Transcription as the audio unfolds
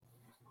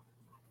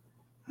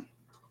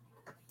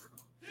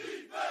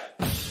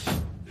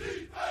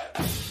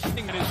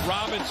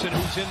Robinson,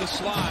 who's in the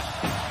slot.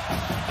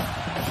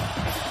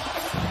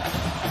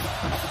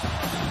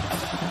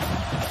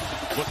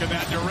 Look in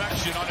that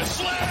direction on a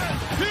slant.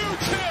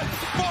 Huge hit.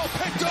 Ball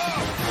picked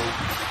off.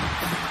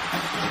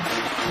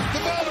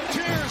 The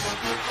Volunteers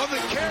of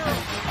the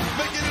Carol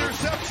make an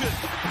interception.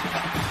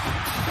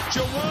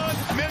 Jawan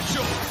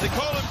Mitchell, they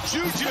call him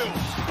Juju.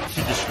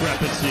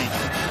 Discrepancy.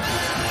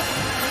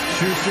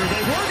 Schuster,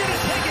 they were going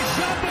to take a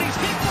shot, but he's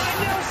hit by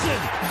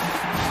Nelson.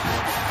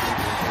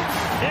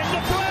 And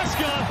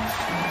Nebraska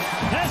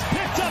has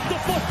picked up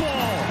the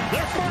football.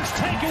 Their first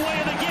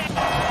takeaway of the game.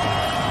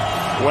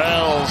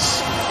 Wells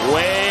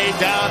way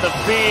down the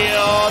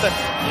field.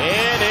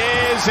 It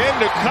is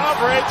into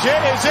coverage.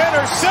 It is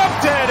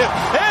intercepted.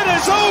 It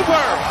is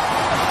over.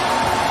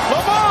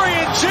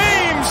 Lamarian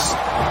James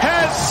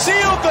has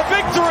sealed the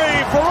victory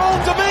for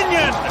Old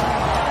Dominion.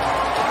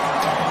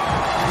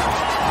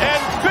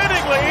 And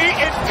fittingly,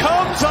 it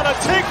comes on a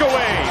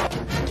takeaway.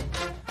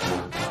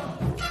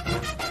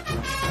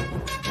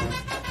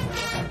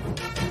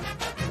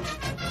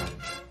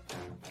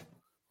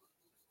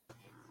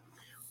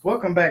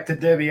 Welcome back to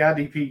Devy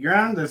IDP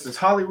Grind. This is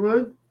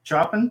Hollywood,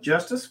 Choppin',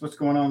 Justice. What's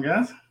going on,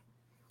 guys?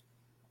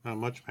 Not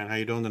much, man. How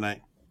you doing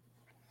tonight?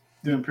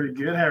 Doing pretty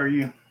good. How are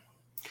you?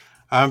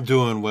 I'm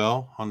doing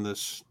well on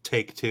this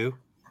take two.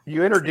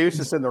 You introduced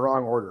us in the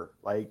wrong order.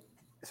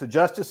 So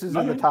Justice is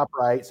in the top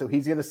right, so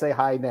he's going to say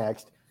hi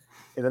next,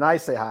 and then I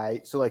say hi.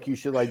 So you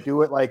should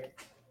do it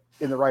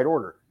in the right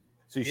order.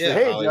 So you say,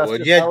 "Hey,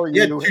 Justice, how are you?"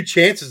 You had two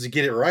chances to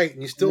get it right,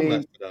 and you still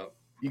messed it up.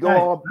 You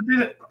go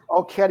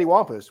all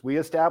cattywampus. We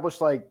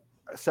established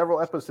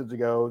several episodes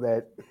ago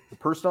that the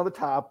person on the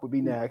top would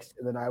be next,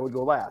 and then I would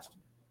go last.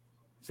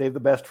 Save the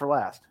best for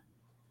last.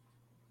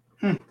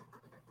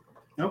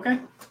 Okay.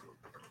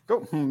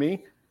 Go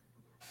me,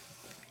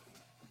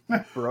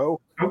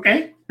 bro.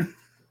 Okay.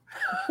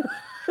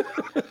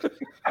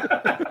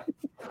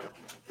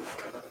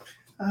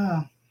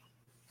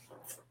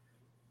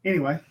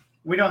 Anyway,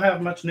 we don't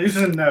have much news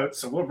and notes,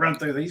 so we'll run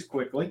through these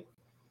quickly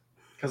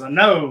because I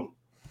know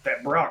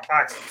that Brock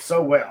likes it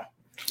so well.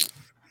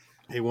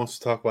 He wants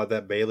to talk about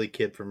that Bailey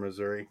kid from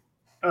Missouri.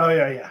 Oh,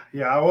 yeah.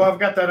 Well, I've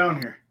got that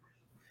on here.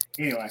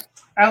 Anyway,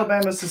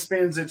 Alabama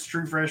suspends its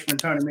true freshman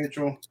Tony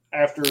Mitchell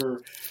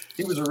after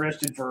he was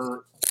arrested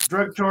for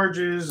drug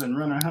charges and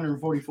running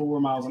 144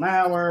 miles an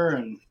hour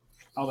and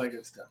all that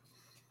good stuff.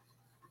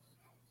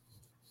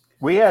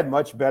 We had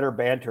much better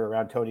banter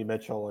around Tony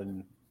Mitchell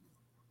and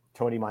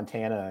Tony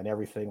Montana and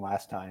everything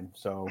last time.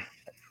 So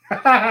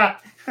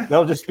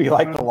they'll just be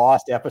like the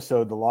lost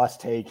episode, the lost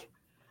take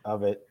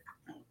of it.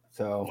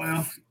 So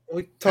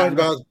we talked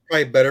about it's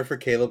probably better for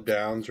Caleb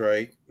Downs,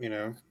 right?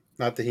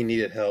 Not that he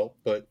needed help,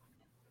 but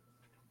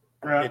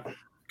it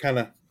kind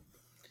of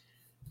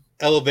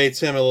elevates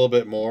him a little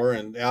bit more.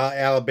 And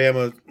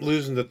Alabama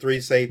losing the three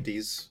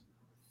safeties,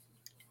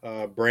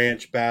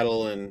 Branch,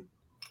 Battle, and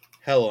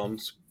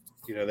Helms.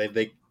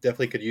 They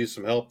definitely could use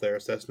some help there.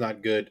 So that's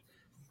not good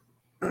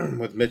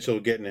with Mitchell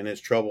getting in his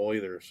trouble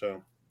either.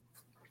 So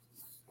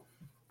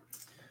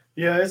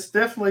yeah, it's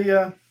definitely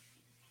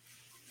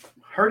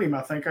hurt him.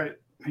 I think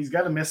he's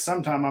got to miss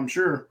sometime, I'm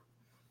sure.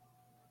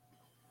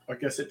 I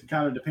guess it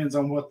kind of depends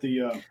on what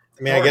the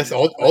I guess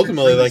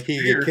ultimately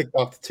he get kicked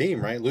off the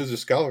team, right? Lose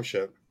his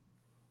scholarship.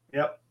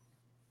 Yep.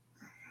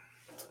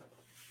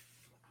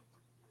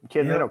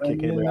 They don't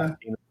kick anybody off the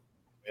team.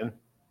 Yeah.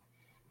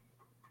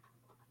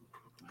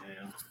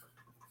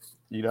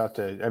 You'd have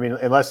to,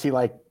 unless he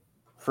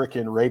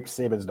freaking raped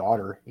Saban's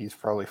daughter, he's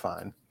probably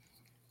fine.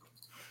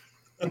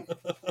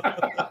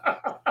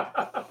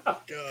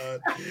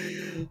 God.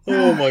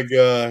 Oh my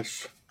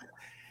gosh.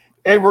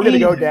 And we're gonna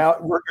go down.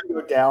 We're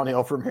gonna go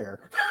downhill from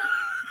here.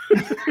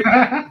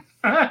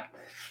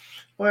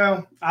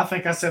 Well, I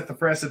think I set the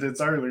precedence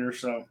earlier,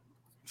 so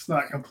it's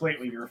not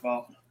completely your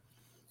fault.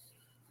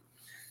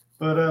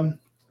 But and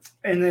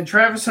then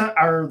Travis Hunt,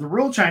 or the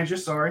rule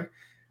changes. Sorry,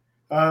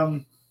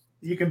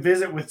 you can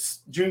visit with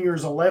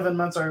juniors 11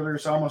 months earlier,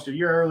 so almost a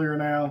year earlier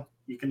now.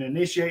 You can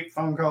initiate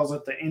phone calls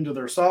at the end of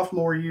their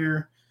sophomore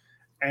year,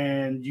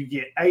 and you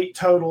get 8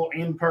 total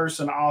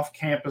in-person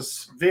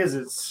off-campus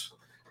visits,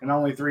 and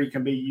only 3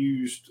 can be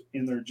used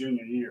in their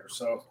junior year.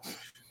 So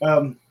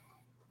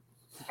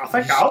I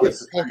think all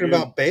this is talking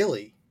about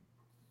Bailey,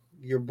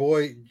 your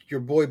boy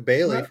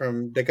Bailey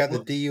from that got the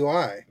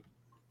DUI.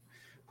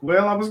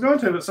 Well, I was going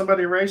to, but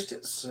somebody erased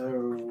it.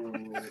 So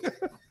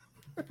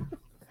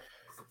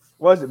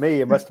wasn't me.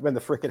 It must have been the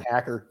freaking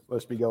hacker.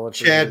 Must be going.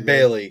 Chad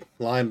Bailey,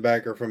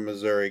 linebacker from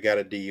Missouri, got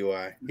a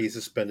DUI. He's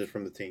suspended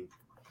from the team.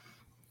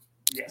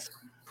 Yes.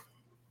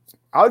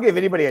 I'll give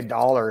anybody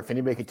 $1 if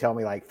anybody could tell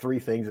me 3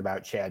 things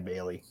about Chad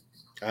Bailey.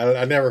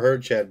 I never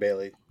heard Chad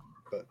Bailey,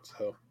 but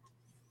so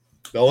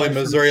the only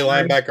Missouri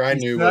linebacker I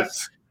knew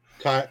was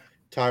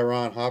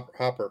Tyron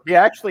Hopper. He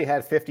actually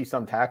had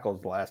 50-some tackles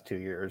the last 2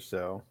 years.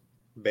 So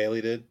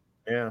Bailey did.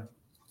 Yeah.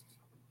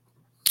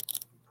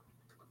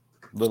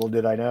 Little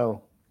did I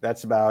know.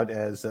 That's about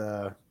as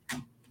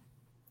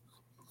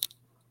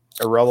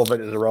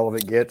irrelevant as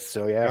irrelevant gets.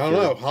 So yeah, I don't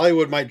know.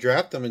 Hollywood might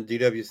draft him in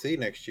DWC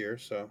next year.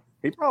 So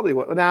he probably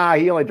would. Nah,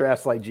 he only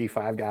drafts like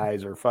G5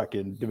 guys or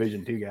fucking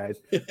Division II guys.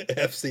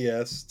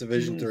 FCS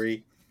Division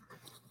III.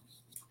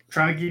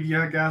 Trying to give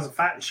you guys a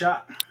fighting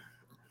shot.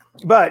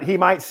 But he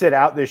might sit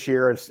out this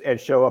year and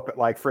show up at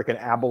like freaking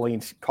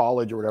Abilene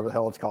College or whatever the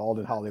hell it's called,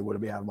 and Hollywood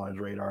would be having him on his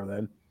radar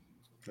then.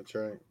 That's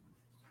right.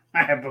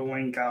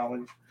 Abilene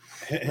College.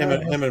 Him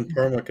and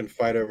Perma can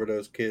fight over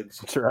those kids.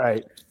 That's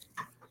right.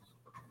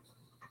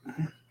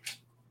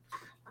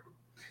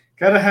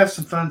 Got to have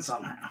some fun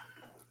somehow.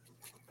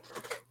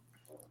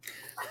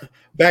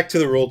 Back to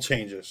the rule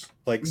changes.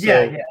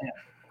 Yeah.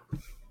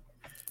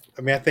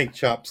 I mean, I think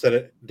Chop said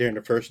it during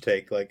the first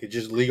take. Like, it's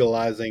just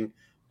legalizing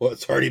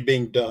what's already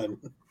being done.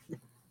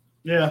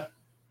 Yeah.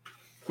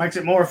 Makes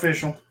it more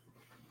official.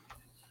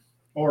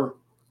 Or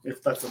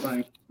if that's a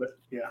thing. But,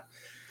 yeah.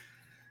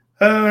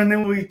 And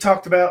then we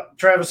talked about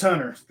Travis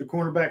Hunter, the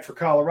cornerback for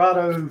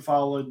Colorado, who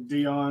followed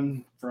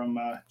Dion from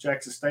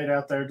Jackson State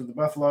out there to the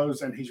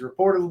Buffaloes. And he's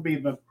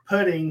reportedly been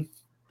putting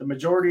the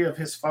majority of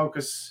his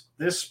focus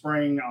this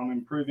spring on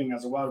improving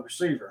as a wide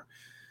receiver.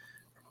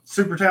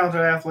 Super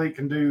talented athlete,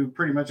 can do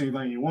pretty much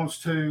anything he wants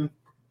to.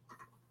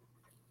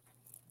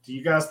 Do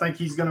you guys think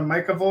he's going to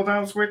make a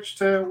full-time switch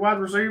to wide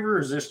receiver? Or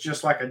is this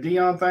just like a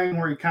Dion thing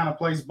where he kind of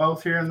plays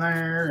both here and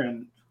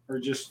there, or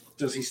just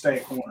does he stay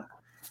at corner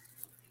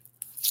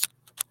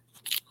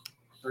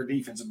or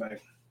defensive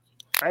back?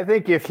 I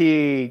think if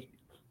he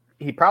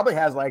probably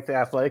has like the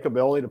athletic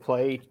ability to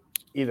play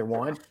either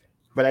one,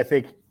 but I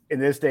think in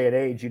this day and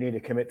age you need to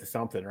commit to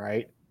something,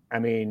 right? I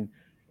mean,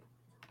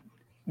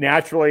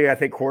 naturally, I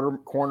think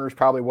corner is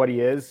probably what he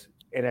is.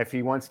 And if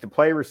he wants to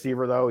play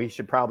receiver, though, he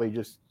should probably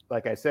just,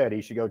 like I said,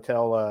 he should go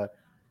tell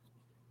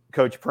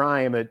Coach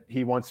Prime that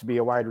he wants to be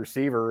a wide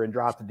receiver and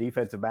drop the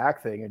defensive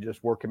back thing and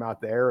just work him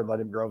out there and let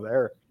him grow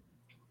there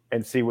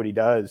and see what he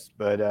does.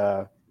 But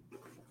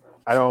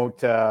I don't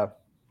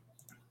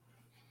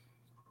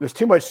there's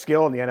too much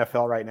skill in the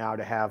NFL right now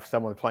to have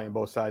someone playing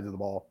both sides of the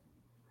ball.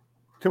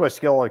 Too much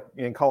skill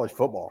in college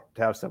football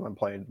to have someone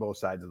playing both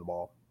sides of the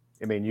ball.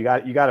 I mean, you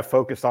got to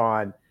focus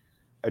on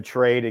a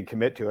trade and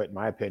commit to it, in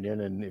my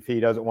opinion. And if he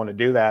doesn't want to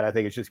do that, I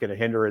think it's just going to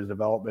hinder his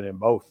development in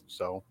both.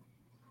 So,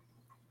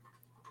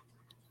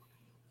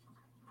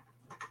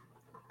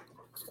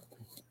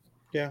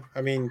 yeah,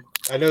 I mean,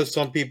 I know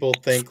some people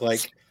think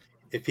like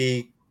if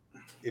he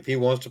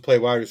wants to play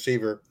wide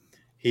receiver,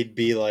 he'd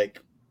be like,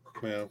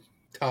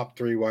 top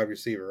 3 wide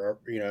receiver,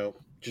 or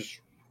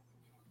just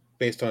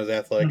based on his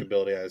athletic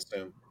ability, I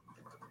assume.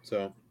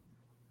 So.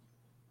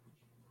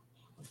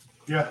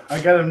 Yeah,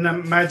 I got to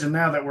imagine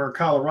now that we're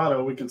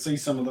Colorado, we can see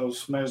some of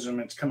those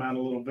measurements come out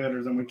a little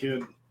better than we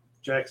could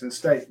Jackson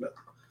State.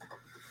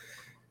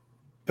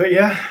 But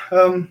yeah,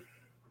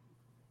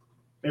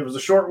 it was a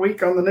short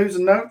week on the news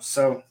and notes,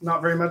 so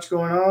not very much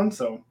going on.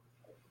 So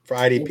for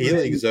IDP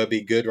leagues, that'd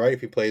be good, right? If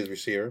he plays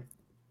receiver,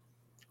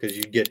 because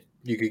you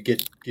could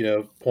get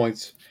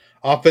points,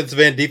 offensive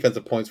and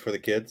defensive points for the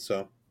kids.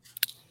 So,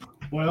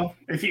 well,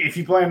 if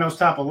you play in those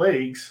type of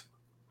leagues,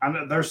 I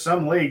know there's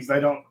some leagues they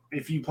don't.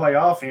 If you play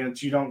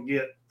offense, you don't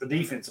get the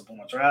defensive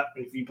points, right?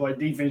 If you play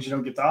defense, you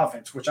don't get the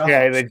offense. Which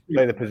they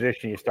play the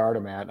position you start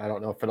them at. I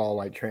don't know if it all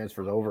like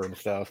transfers over and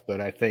stuff,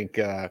 but I think.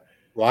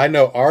 Well, I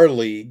know our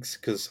leagues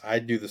because I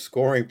do the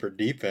scoring for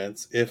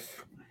defense.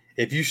 If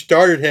you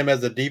started him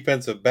as a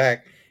defensive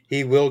back,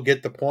 he will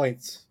get the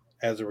points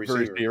as a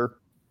receiver.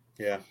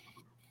 Yeah.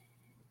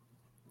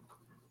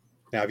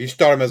 Now, if you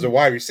start him as a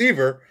wide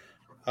receiver,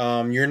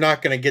 you're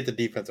not going to get the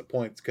defensive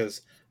points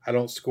because I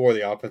don't score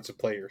the offensive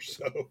players.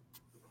 So.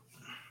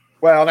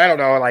 Well, I don't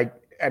know. Like,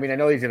 I mean, I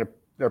know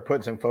they're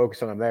putting some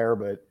focus on him there,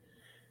 but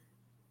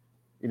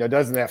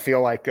doesn't that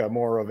feel like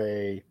more of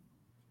a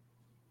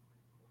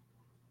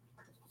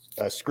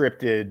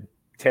scripted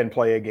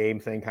 10-play a game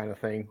thing kind of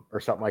thing or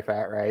something like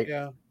that, right?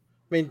 Yeah. I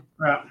mean,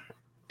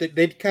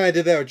 they kind of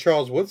did that with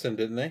Charles Woodson,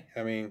 didn't they?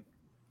 I mean,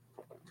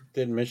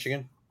 didn't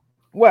Michigan?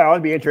 Well,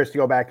 it'd be interesting to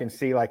go back and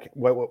see like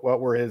what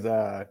were his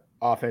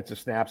offensive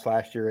snaps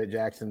last year at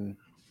Jackson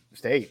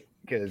State,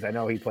 because I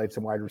know he played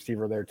some wide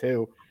receiver there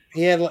too.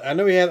 I want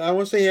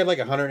to say he had like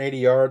 180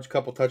 yards, a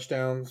couple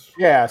touchdowns.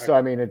 Yeah, so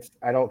I mean,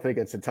 I don't think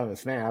it's a ton of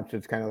snaps.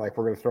 It's kind of like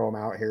we're going to throw him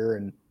out here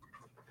and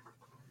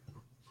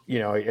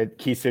at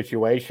key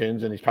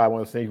situations, and he's probably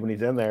one of those things when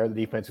he's in there, the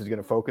defense is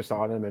going to focus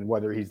on him and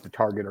whether he's the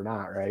target or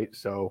not, right?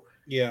 So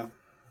yeah,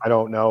 I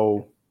don't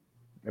know.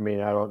 I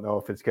mean, I don't know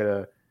if it's going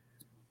to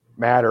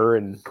matter,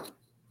 and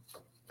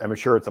I'm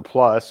sure it's a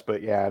plus,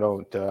 but yeah, I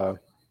don't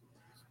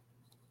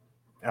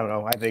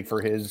know. I think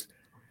for him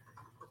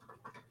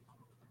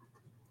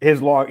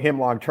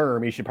long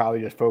term, he should probably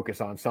just focus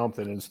on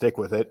something and stick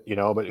with it,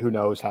 but who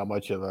knows how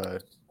much of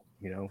a,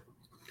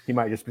 he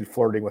might just be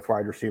flirting with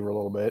wide receiver a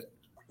little bit.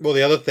 Well,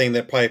 the other thing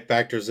that probably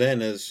factors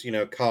in is,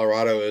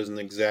 Colorado isn't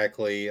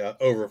exactly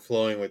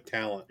overflowing with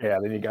talent. Yeah,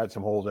 then you got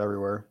some holes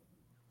everywhere.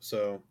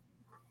 So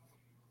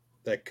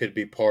that could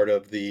be part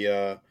of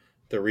the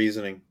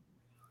reasoning.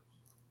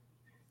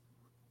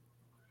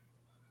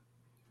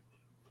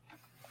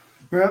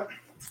 Well,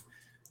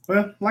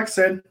 Well, like I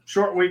said,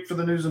 short week for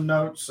the news and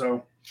notes,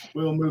 so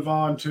we'll move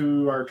on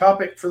to our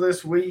topic for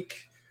this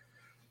week,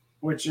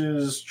 which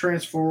is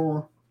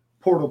transfer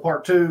portal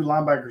part 2,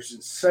 linebackers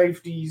and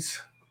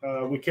safeties.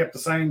 We kept the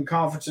same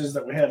conferences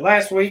that we had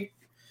last week.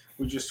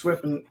 We're just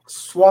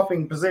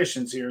swapping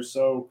positions here.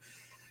 So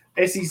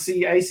SEC,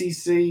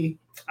 ACC,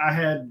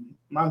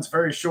 mine's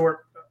very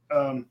short.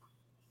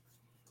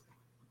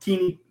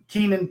 Keenan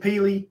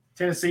Pili,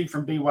 Tennessee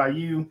from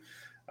BYU,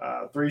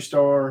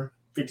 3-star,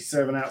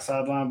 57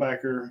 outside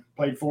linebacker,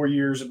 played 4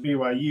 years at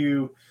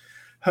BYU,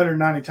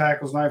 190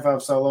 tackles,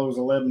 95 solos,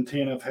 11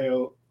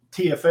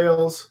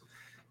 TFLs,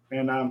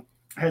 and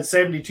had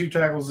 72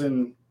 tackles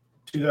in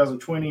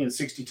 2020 and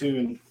 62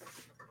 in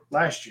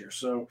last year.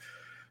 So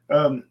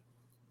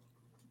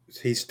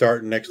he's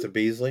starting next to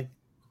Beasley?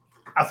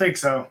 I think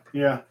so,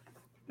 yeah.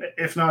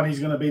 If not, he's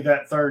going to be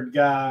that third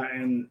guy,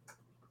 and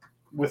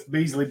with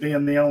Beasley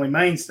being the only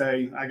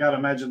mainstay, I got to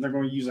imagine they're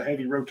going to use a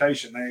heavy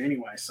rotation there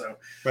anyway. So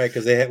right,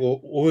 because they had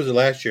what was it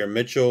last year?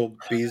 Mitchell,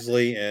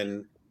 Beasley,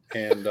 and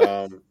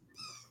oh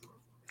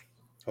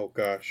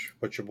gosh,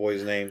 what's your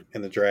boy's name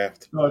in the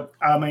draft?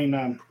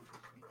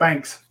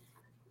 Banks.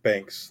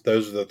 Banks.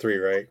 Those are the 3,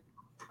 right?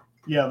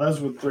 Yeah, those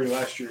were the 3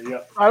 last year.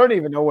 Yeah. I don't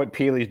even know what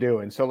Peely's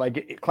doing. So,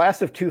 like,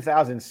 class of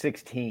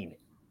 2016.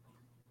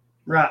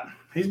 Right.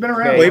 He's been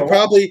around.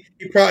 Well,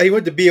 he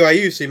went to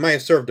BYU, so he might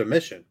have served a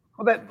mission.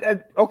 Well,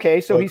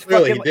 okay. So he's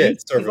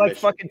like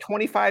fucking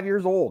 25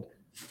 years old.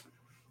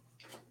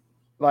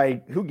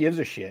 Like, who gives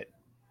a shit?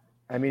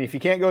 I mean, if you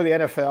can't go to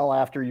the NFL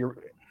after your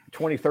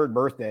 23rd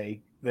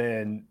birthday,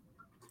 then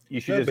you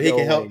should But he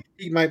can help.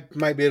 He might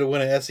be able to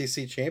win an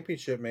SEC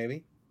championship,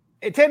 maybe.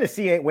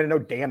 Tennessee ain't winning no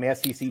damn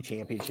SEC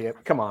championship.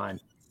 Come on.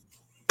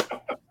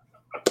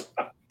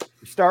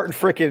 Starting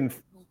freaking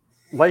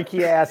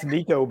lanky ass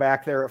Nico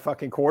back there at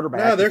fucking quarterback.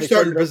 No, they're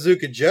starting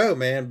Bazooka Joe,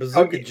 man.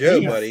 Bazooka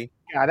Joe, buddy.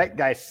 Yeah, that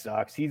guy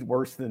sucks. He's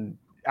worse than.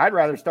 I'd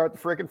rather start the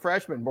freaking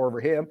freshman more over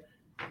him.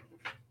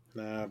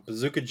 Nah,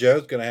 Bazooka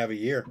Joe's gonna have a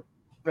year.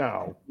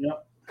 No.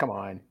 Yep. Come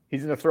on.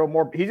 He's gonna throw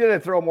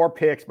more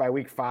picks by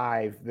week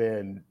 5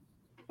 than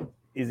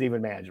is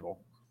even manageable.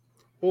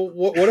 Well,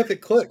 what if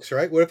it clicks,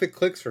 right? What if it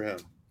clicks for him?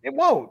 It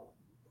won't.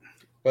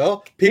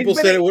 Well, people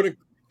said it wouldn't.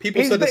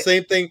 People said the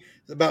same thing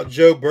about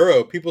Joe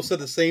Burrow. People said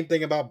the same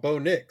thing about Bo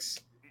Nix,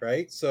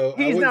 right? So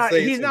he's not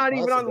even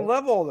on the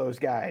level of those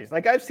guys.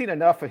 Like, I've seen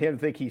enough of him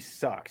to think he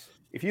sucks.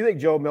 If you think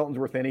Joe Milton's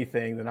worth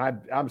anything, then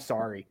I'm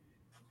sorry.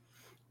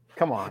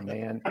 Come on,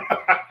 man.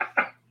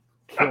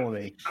 Kill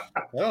me.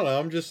 I don't know.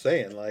 I'm just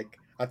saying. Like,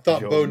 I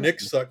thought Bo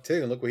Nix sucked too,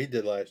 and look what he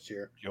did last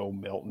year. Joe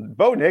Milton.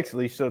 Bo Nix at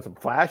least showed some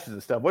flashes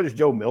and stuff. What has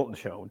Joe Milton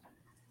shown?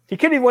 He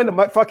couldn't even win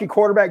the fucking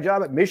quarterback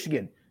job at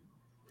Michigan.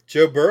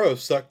 Joe Burrow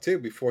sucked too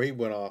before he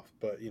went off,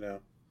 but you know.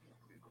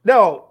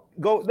 No.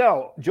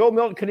 Joe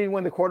Milton couldn't even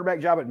win the quarterback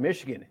job at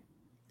Michigan.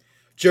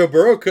 Joe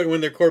Burrow couldn't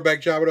win their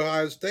quarterback job at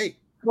Ohio State.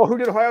 Well, who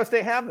did Ohio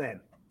State have then?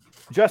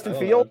 Justin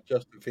Fields?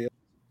 Justin Fields.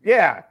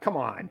 Yeah, come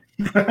on.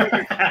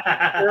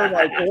 They're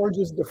like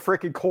oranges to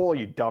freaking coal,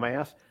 you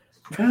dumbass.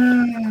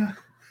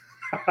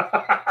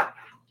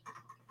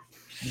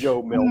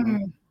 Joe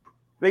Milton.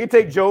 They can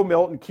take Joe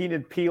Milton,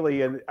 Keenan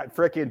Pili, and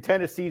freaking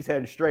Tennessee's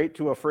heading straight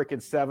to a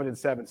freaking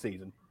 7-7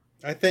 season.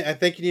 I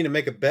think you need to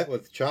make a bet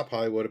with Chop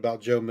Hollywood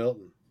about Joe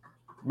Milton.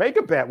 Make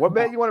a bet. What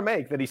bet you want to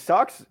make? That he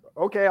sucks?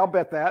 Okay, I'll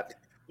bet that.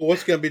 Well,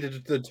 what's going to be the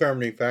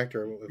determining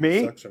factor if me?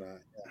 He sucks or not?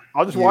 Yeah.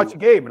 I'll just watch a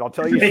game and I'll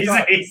tell you. He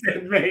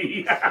said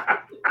me.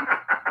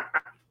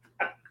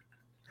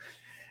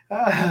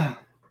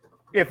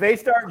 If they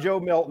start Joe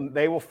Milton,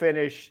 they will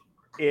finish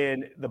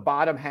in the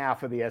bottom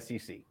half of the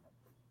SEC.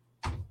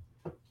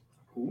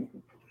 Ooh.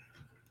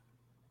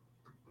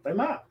 They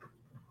might.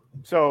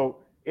 So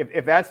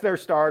if that's their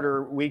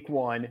starter week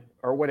 1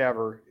 or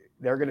whatever,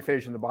 they're going to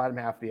finish in the bottom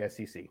half of the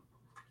SEC.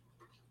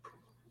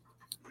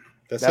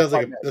 That sounds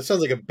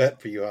like a bet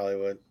for you,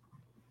 Hollywood.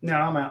 No,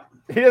 I'm out.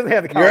 He doesn't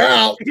have the. You're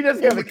out. He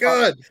doesn't have the.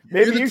 God,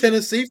 maybe you're the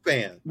Tennessee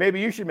fan. Maybe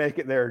you should make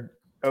it their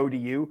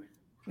ODU.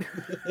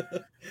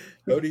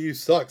 ODU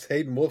sucks.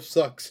 Hayden Wolf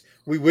sucks.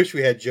 We wish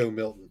we had Joe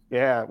Milton.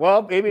 Yeah,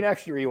 well, maybe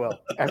next year he will.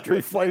 After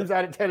he flames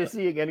out at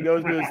Tennessee again, he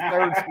goes to his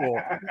 3rd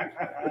school.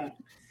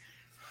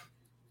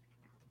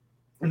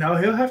 No,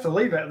 he'll have to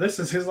leave it. This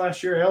is his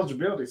last year of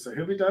eligibility, so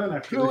he'll be done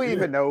after. Who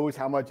even knows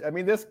how much? I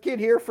mean, this kid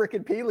here,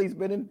 freaking Peely's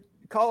been in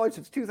college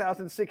since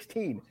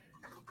 2016.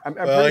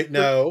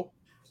 No.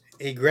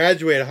 He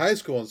graduated high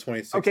school in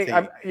 2016.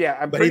 Okay,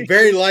 but he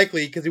very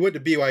likely, because he went to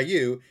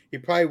BYU, he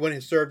probably went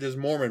and served his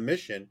Mormon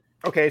mission.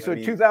 Okay, so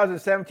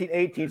 2017,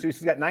 18, so he's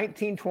got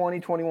 19, 20,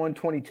 21,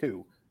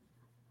 22.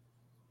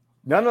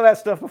 None of that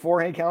stuff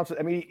beforehand counts.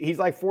 I mean, he's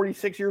like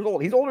 46 years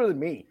old. He's older than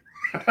me.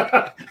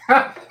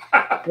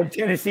 And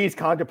Tennessee's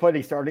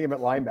contemplating starting him at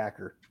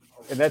linebacker.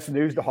 And that's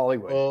news to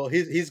Hollywood. Well,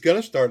 he's going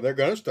to start. They're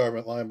going to start him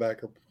at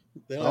linebacker.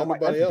 They don't have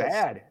anybody else.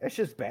 Bad. That's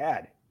just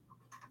bad.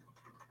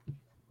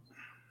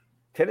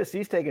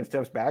 Tennessee's taking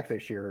steps back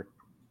this year.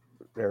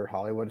 They're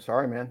Hollywood.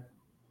 Sorry, man.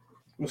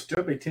 We'll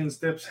still be 10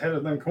 steps ahead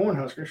of them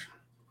Cornhuskers.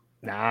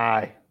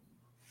 Nah.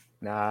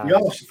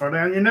 Y'all so far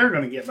down, you're never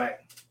going to get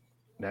back.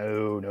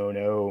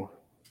 No.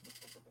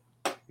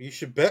 You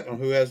should bet on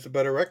who has the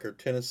better record,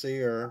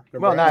 Tennessee or Nebraska.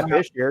 Well, not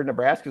this year.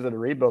 Nebraska's in a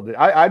rebuild.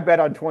 I'd bet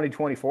on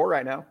 2024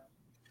 right now.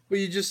 Well,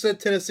 you just said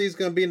Tennessee's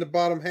going to be in the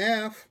bottom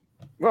half.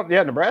 Well,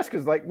 yeah,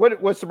 Nebraska's like,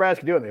 what's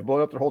Nebraska doing? They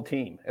blow up their whole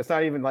team. It's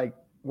not even like,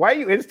 why are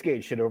you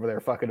instigating shit over there,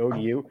 fucking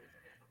ODU?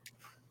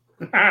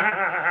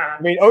 I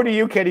mean,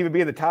 ODU can't even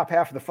be in the top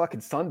half of the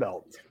fucking Sun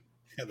Belt.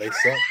 Yeah, they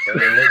suck.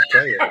 I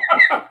tell you.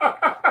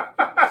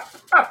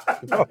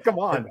 Oh, come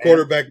on,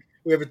 quarterback.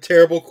 We have a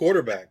terrible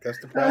quarterback. That's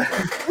the problem.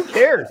 Who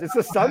cares? It's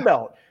the Sun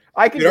Belt.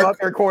 I can go out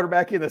there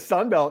quarterback in the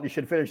Sun Belt. You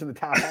should finish in the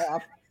top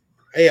half.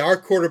 Hey, our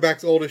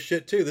quarterback's old as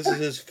shit too. This is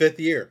his 5th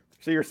year.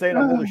 So you're saying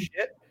I'm old as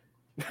shit?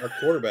 Our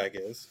quarterback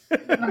is.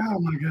 Oh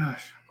my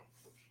gosh.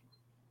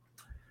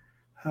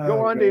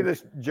 Go on to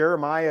this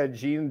Jeremiah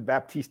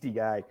Jean-Baptiste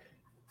guy.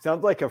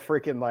 Sounds like a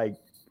freaking like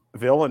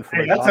villain from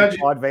a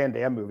Jean-Claude Van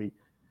Damme movie.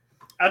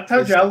 I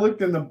told you I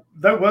looked in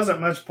there wasn't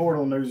much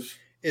portal news.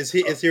 Is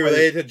he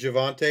related to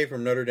Javante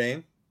from Notre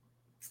Dame?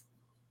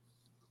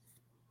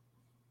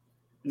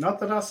 Not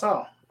that I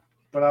saw,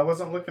 but I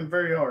wasn't looking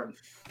very hard.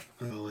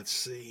 Oh, let's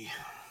see.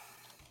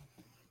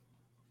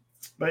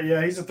 But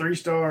yeah, he's a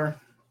 3-star,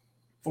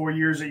 4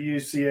 years at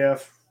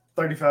UCF,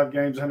 35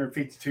 games,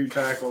 152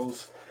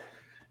 tackles,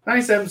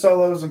 97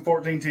 solos, and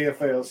 14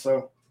 TFLs.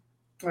 So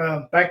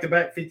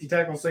back-to-back 50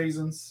 tackle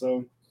seasons.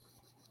 So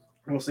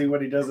we'll see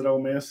what he does at Ole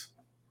Miss.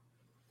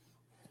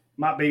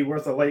 Might be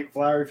worth a late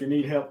flyer if you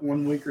need help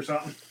 1 week or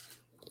something.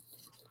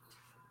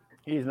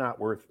 He's not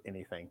worth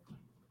anything.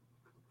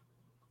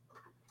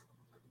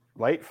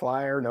 Late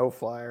flyer, no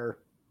flyer.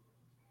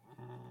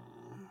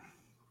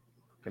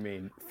 I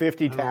mean,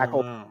 50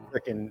 tackle,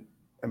 freaking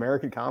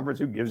American Conference.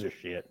 Who gives a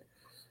shit?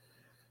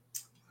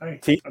 Hey,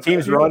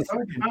 teams run.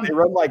 They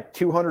run like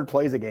 200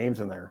 plays of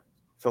games in there.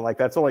 So like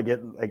that's only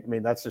getting. Like, I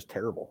mean, that's just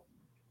terrible.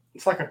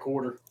 It's like a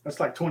quarter. That's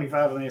like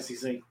 25 in the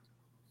SEC.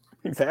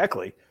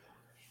 Exactly.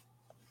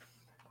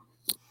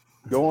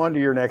 Go on to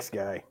your next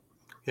guy.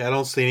 Yeah, I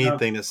don't see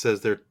anything that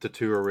says the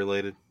two are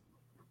related.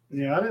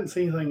 Yeah, I didn't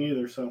see anything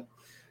either. So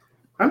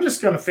I'm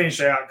just going to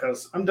finish out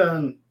because I'm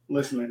done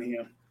listening to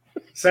him.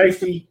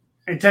 Safety,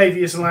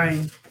 Antavious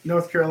Lane,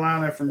 North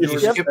Carolina from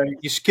Georgia State.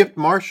 You skipped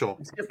Marshall.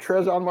 You skipped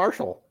Trezmen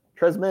Marshall.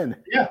 Trezmen.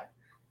 Yeah.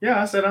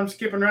 Yeah, I said I'm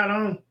skipping right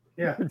on.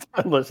 Yeah. You're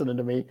done listening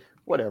to me.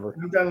 Whatever.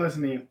 I'm done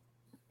listening to you.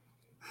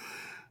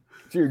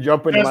 So you're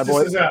jumping to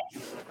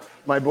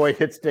my boy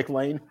Hit Stick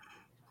Lane.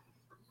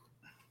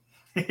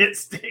 Hit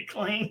Stick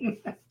Lane.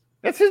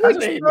 That's his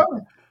name.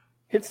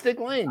 Hit Stick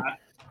Lane.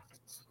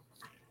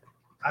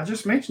 I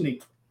just mentioned him.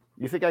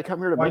 You think I come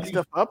here to make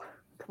stuff up?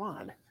 Come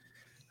on.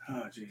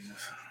 Oh,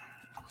 Jesus.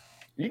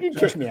 You can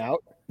kick me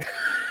out.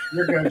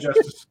 You're good,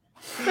 Justice.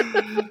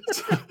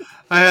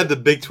 I had the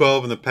Big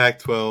 12 and the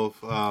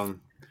Pac-12.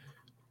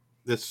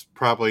 This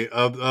probably,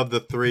 of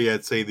the three,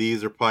 I'd say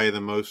these are probably the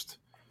most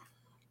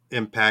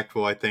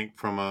impactful, I think,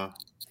 from a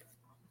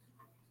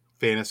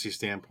fantasy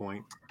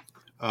standpoint.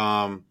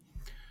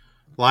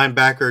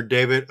 Linebacker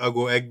David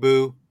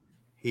Ugwoegbu,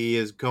 he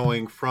is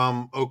going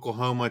from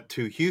Oklahoma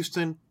to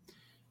Houston.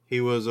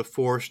 He was a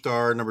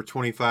 4-star, number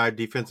 25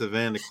 defensive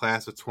end, the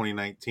class of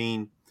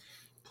 2019.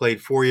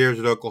 Played 4 years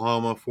at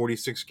Oklahoma,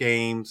 46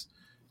 games,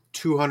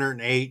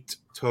 208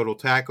 total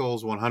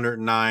tackles,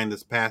 109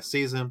 this past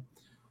season,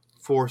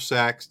 4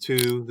 sacks,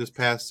 2 this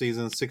past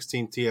season,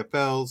 16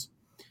 TFLs,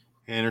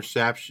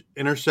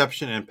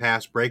 interception and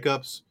pass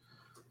breakups.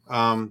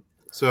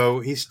 So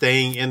he's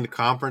staying in the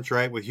conference,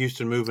 right? With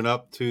Houston moving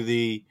up to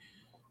the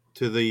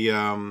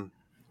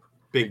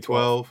Big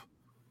 12.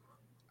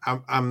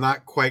 I'm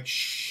not quite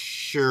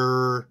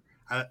sure.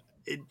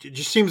 It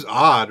just seems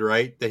odd,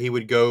 right, that he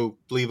would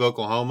leave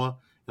Oklahoma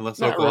unless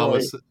Not Oklahoma.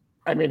 Really.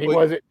 I mean,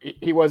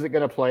 he wasn't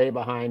going to play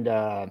behind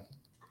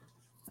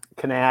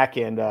Kanak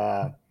and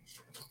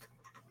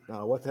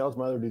what the hell's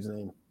my other dude's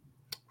name?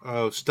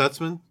 Oh,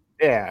 Stutzman.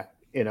 Yeah.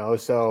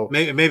 So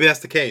maybe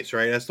that's the case,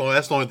 right? That's the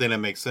only thing that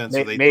makes sense.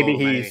 Maybe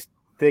he's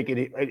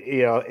thinking,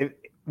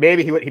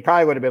 maybe he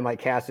probably would have been like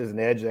cast as an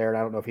edge there, and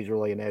I don't know if he's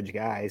really an edge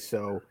guy.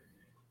 So,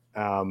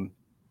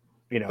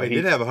 he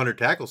did have 100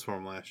 tackles for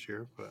him last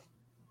year, but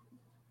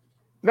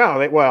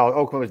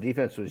Oklahoma's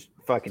defense was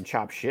fucking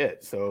chop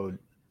shit. So,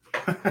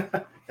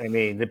 I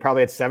mean, they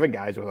probably had 7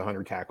 guys with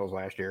 100 tackles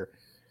last year.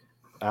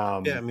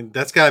 I mean,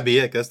 that's got to be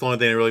it. That's the only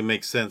thing that really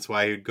makes sense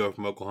why he would go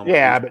from Oklahoma.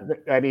 Yeah,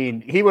 but I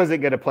mean, he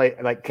wasn't going to play.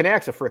 Like,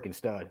 Kanak's a freaking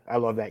stud. I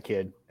love that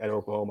kid at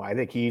Oklahoma. I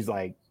think he's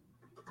the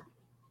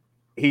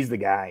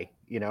guy.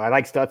 I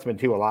like Stutzman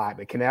too a lot,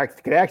 but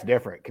Kanak's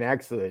different.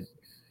 Kanak's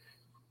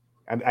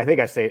I think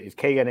I say it is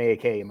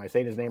K-N-A-K. Am I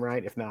saying his name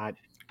right? If not,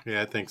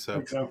 yeah, I think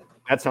so.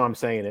 That's how I'm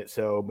saying it.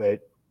 So,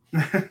 but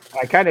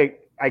I kind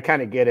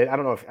of get it. I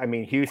don't know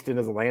Houston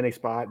is a landing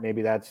spot.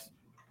 Maybe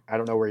I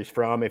don't know where he's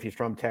from, if he's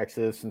from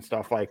Texas and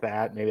stuff like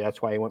that. Maybe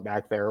that's why he went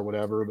back there or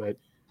whatever. But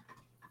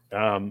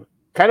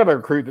kind of a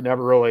recruit that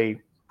never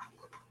really,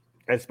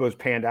 I suppose,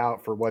 panned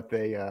out for what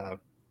they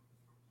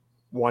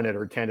wanted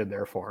or intended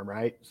there for him,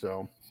 right?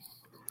 So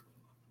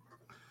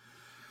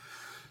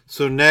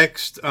So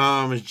next is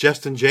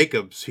Jestin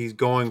Jacobs. He's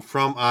going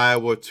from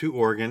Iowa to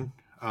Oregon.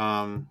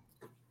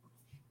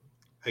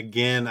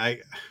 Again, I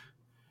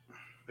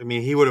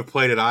mean, he would have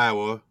played at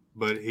Iowa,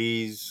 but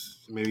he's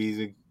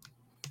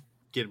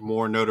get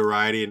more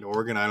notoriety in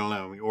Oregon. I don't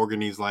know. I mean, Oregon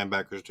needs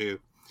linebackers too.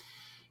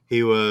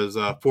 He was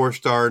a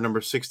 4-star,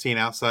 number 16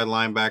 outside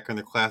linebacker in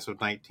the class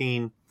of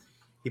 19.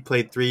 He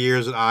played 3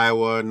 years at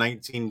Iowa,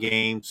 19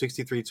 games,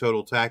 63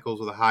 total tackles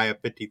with a high of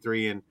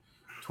 53 in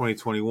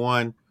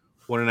 2021,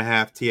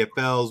 1.5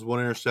 TFLs, 1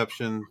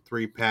 interception,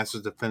 3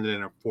 passes defended,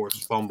 and a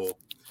forced fumble.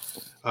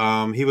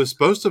 He was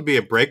supposed to be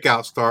a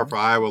breakout star for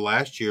Iowa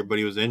last year, but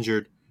he was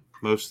injured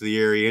most of the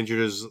year. He injured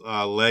his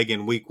leg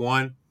in week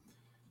 1,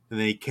 and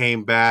then he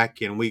came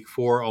back in week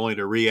 4 only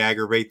to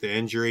re-aggravate the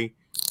injury,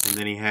 and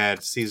then he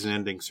had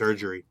season-ending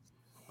surgery.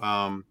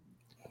 I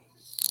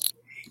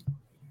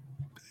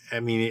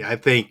mean, I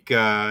think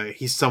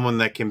he's someone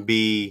that can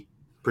be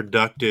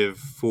productive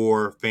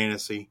for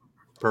fantasy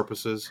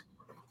purposes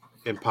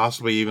and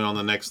possibly even on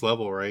the next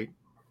level, right?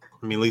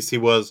 I mean, at least he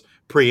was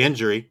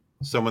pre-injury,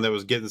 someone that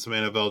was getting some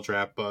NFL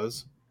draft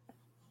buzz.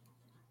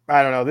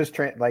 I don't know. This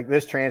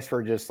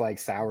transfer just like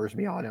sours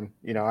me on him.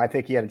 You know, I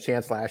think he had a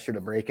chance last year to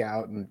break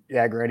out, and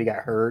yeah, granted he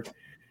got hurt,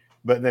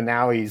 but then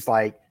now he's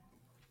like,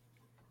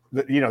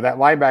 you know, that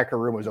linebacker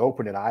room was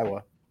open at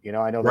Iowa. You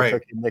know, I know they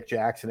took Nick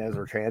Jackson as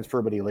their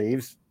transfer, but he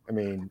leaves. I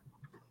mean,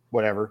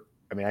 whatever.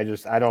 I mean,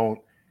 I don't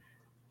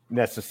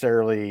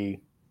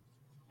necessarily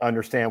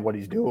understand what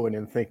he's doing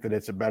and think that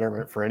it's a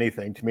betterment for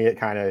anything. To me, it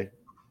kind of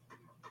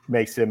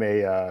makes him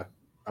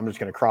I'm just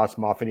going to cross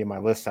him off any of my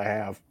lists I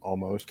have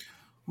almost.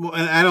 Well,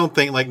 and I don't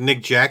think like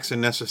Nick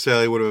Jackson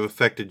necessarily would have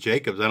affected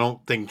Jacobs. I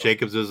don't think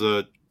Jacobs is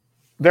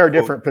they're a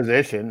different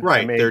position.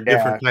 Right. I mean, they're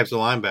different types of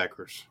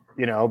linebackers.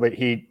 You know, but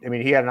he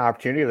had an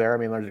opportunity there. I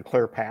mean, there's a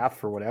clear path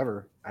for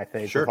whatever, I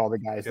think, with all the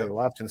guys they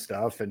left and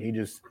stuff. And he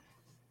just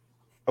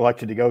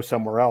elected to go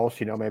somewhere else.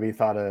 You know, maybe he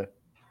thought a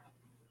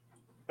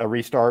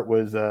restart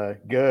was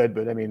good,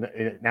 but I mean,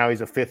 now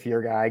he's a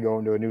 5th-year guy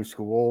going to a new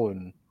school.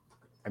 And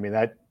I mean,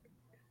 that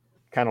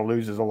kind of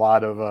loses a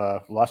lot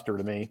of luster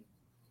to me.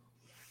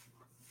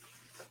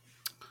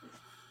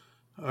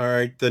 All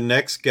right. The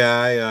next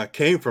guy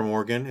came from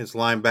Oregon. His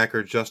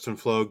linebacker, Justin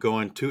Flowe,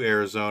 going to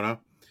Arizona.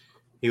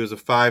 He was a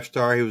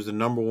 5-star. He was the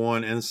number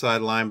 1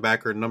 inside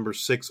linebacker, number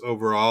 6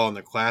 overall in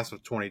the class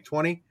of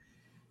 2020.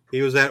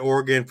 He was at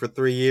Oregon for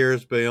 3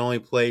 years, but he only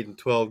played in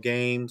 12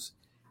 games.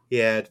 He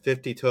had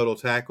 50 total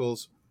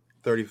tackles,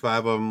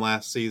 35 of them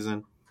last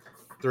season,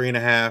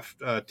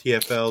 3.5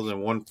 TFLs,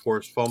 and 1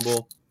 forced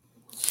fumble.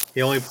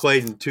 He only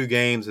played in 2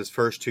 games his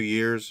first 2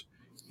 years.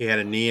 He had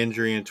a knee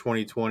injury in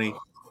 2020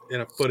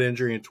 and a foot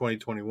injury in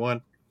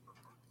 2021.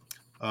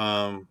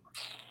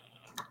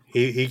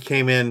 He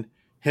came in.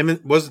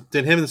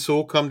 Did him and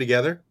Sewell come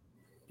together?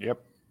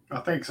 Yep, I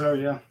think so.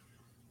 Yeah,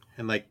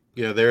 and like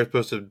they were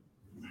supposed to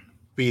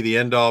be the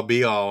end all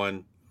be all,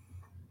 and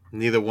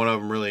neither one of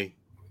them really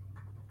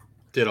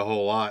did a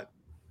whole lot.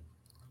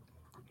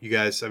 You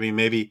guys, I mean,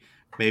 maybe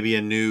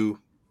he'll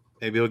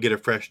get a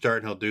fresh start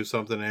and he'll do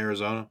something in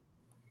Arizona.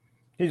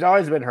 He's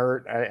always been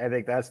hurt. I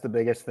think that's the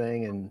biggest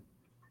thing, and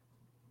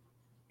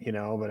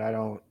but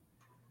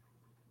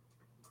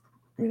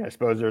I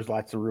suppose there's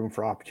lots of room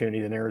for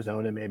opportunity in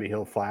Arizona. Maybe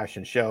he'll flash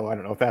and show. I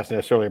don't know if that's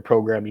necessarily a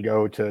program you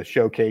go to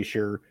showcase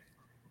your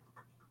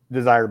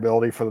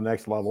desirability for the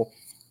next level.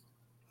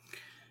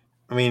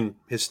 I mean,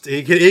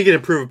 he can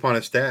improve upon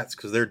his stats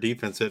because their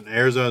defense, and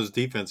Arizona's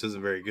defense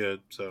isn't very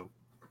good. So,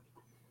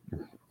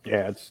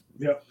 yeah, it's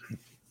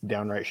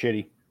downright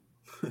shitty.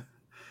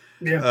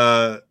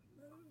 Yeah.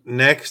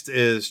 Next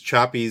is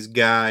Choppy's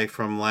guy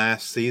from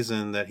last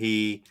season that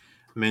he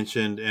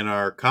mentioned in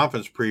our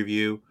conference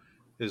preview.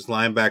 Is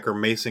linebacker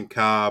Mason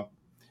Cobb.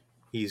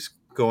 He's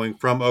going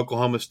from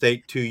Oklahoma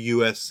State to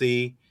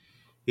USC.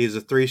 He's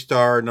a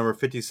 3-star, number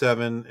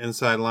 57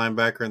 inside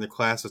linebacker in the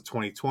class of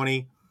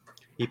 2020.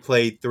 He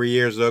played 3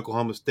 years at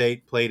Oklahoma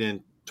State, played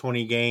in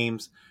 20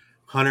 games,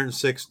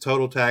 106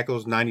 total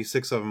tackles,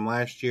 96 of them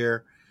last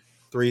year,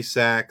 3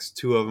 sacks,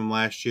 2 of them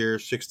last year,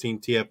 16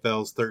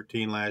 TFLs,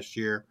 13 last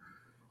year,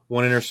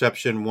 1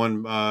 interception,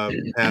 1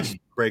 pass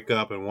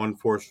breakup, and 1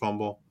 forced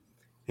fumble.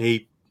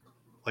 He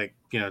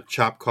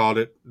Chop called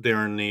it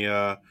during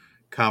the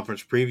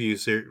conference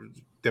previews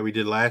that we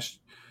did last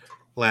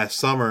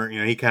summer.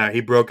 He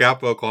broke out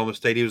for Oklahoma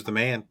State. He was the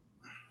man,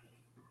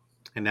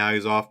 and now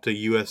he's off to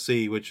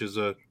USC, which is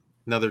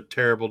another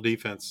terrible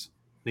defense.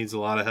 Needs a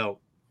lot of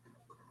help.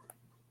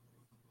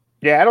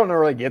 Yeah, I don't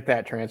really get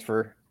that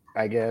transfer.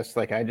 I guess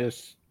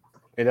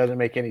it doesn't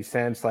make any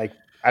sense. Like,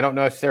 I don't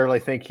necessarily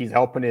think he's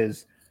helping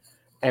his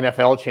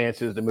NFL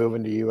chances to move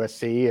into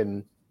USC,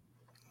 and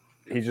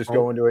he's just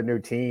going to a new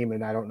team,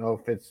 and I don't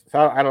know if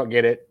I don't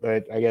get it,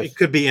 but I guess it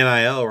could be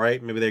NIL,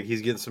 right? Maybe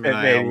he's getting some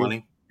NIL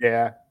money.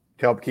 Yeah,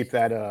 to help keep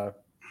that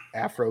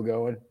afro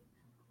going.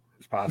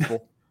 It's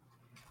possible.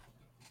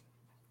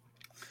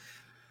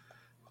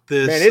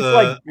 Man, it's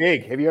like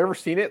big. Have you ever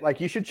seen it?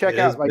 Like, you should check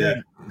out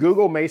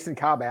Google Mason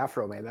Cobb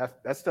afro, man.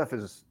 That stuff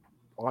is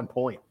on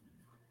point.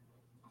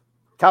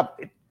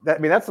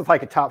 that's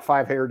like a top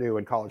 5 hairdo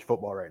in college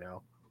football right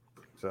now.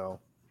 So.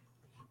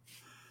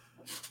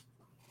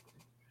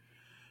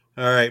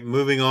 All right,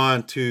 moving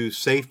on to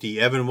safety.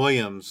 Evan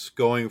Williams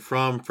going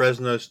from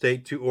Fresno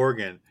State to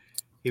Oregon.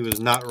 He was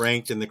not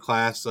ranked in the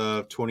class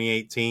of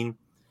 2018.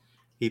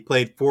 He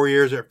played 4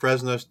 years at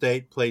Fresno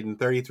State, played in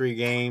 33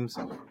 games,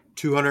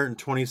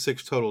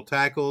 226 total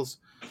tackles,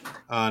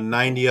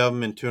 90 of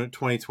them in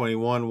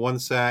 2021, 1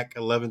 sack,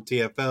 11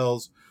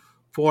 TFLs,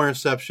 4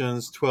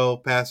 interceptions,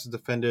 12 passes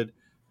defended,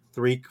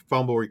 3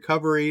 fumble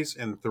recoveries,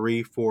 and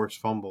 3 forced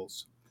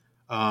fumbles.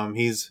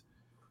 He's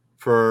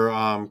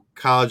for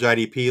college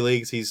IDP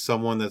leagues. He's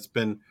someone that's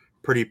been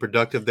pretty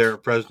productive there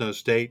at Fresno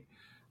State.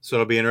 So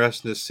it'll be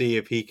interesting to see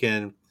if he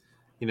can,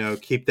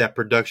 keep that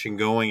production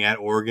going at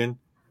Oregon.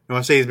 When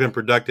I say he's been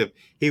productive,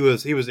 he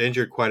was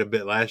injured quite a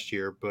bit last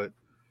year, but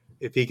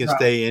if he can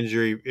stay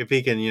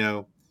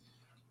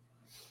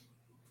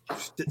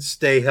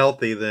stay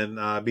healthy,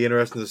 then be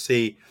interesting to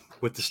see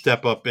with the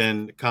step up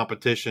in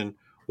competition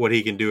what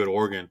he can do at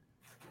Oregon.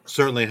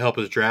 Certainly help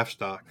his draft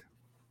stock.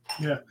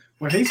 Yeah,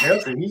 when he's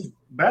healthy, he's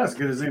about as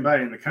good as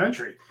anybody in the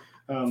country.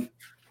 A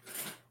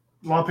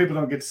lot of people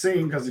don't get to see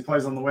him because he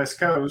plays on the West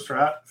Coast,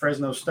 right?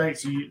 Fresno State,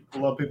 so a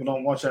lot of people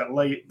don't watch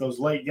those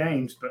late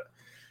games. But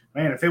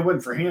man, if it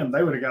wasn't for him,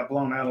 they would have got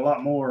blown out a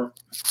lot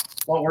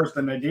worse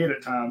than they did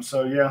at times.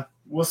 So yeah,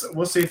 we'll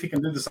see if he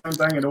can do the same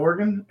thing at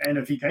Oregon, and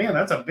if he can,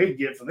 that's a big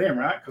get for them,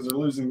 right? Because they're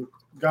losing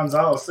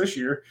Gonzalez this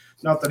year.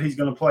 Not that he's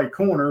going to play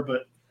corner,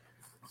 but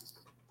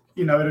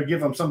it'll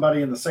give them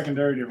somebody in the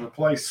secondary to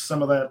replace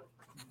some of that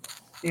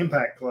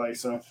impact play.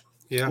 So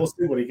yeah, we'll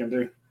see what he can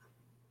do.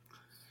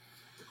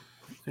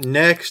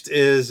 Next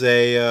is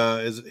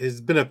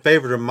has been a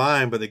favorite of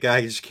mine, but the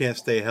guy just can't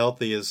stay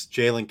healthy is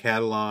Jalen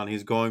Catalon.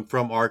 He's going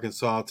from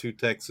Arkansas to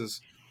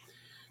Texas.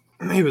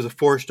 He was a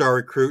 4-star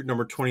recruit,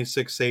 number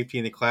 26 safety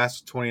in the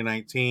class of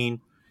 2019.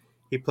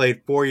 He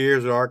played 4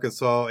 years at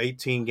Arkansas,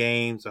 18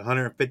 games,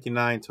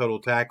 159 total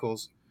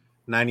tackles,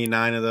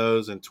 99 of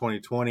those in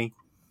 2020.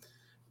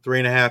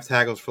 3.5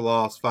 tackles for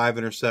loss, 5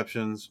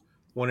 interceptions,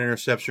 1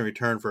 interception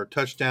return for a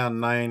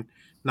touchdown, 9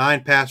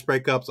 pass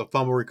breakups, a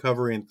fumble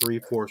recovery, and 3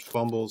 forced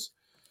fumbles.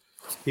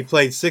 He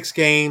played 6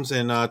 games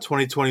in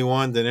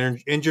 2021, then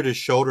injured his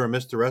shoulder and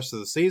missed the rest of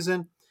the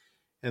season.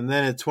 And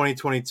then in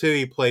 2022,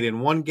 he played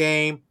in 1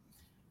 game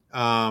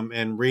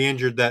and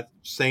re-injured that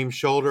same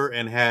shoulder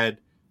and had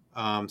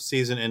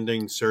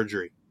season-ending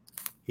surgery.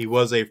 He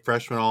was a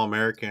freshman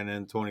All-American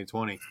in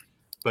 2020,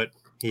 but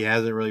he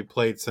hasn't really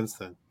played since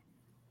then.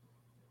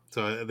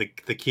 So the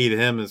key to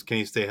him is, can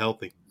he stay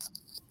healthy?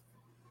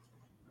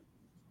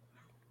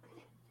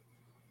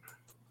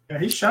 Yeah,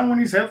 he's shown when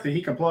he's healthy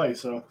he can play.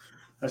 So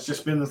that's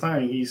just been the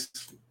thing. He's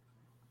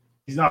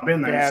not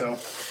been there. Yeah.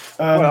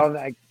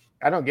 So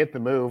I don't get the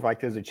move. Like,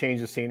 does a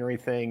change of scenery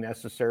thing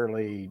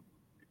necessarily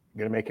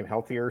going to make him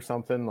healthier or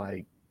something?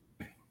 Like,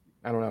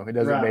 I don't know. It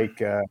doesn't make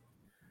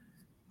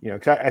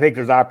because I think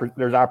there's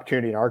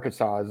opportunity in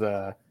Arkansas as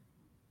a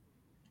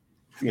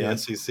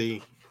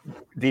SEC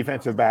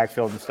defensive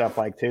backfield and stuff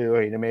like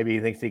too. Maybe he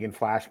thinks he can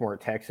flash more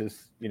at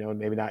Texas.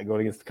 Maybe not go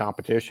against the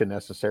competition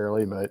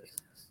necessarily, but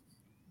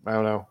I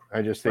don't know.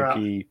 I just think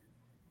he,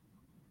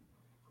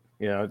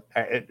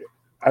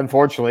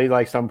 unfortunately,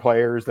 like some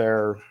players,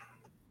 their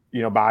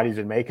bodies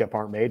and makeup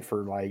aren't made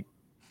for like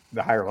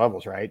the higher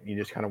levels, right? You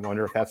just kind of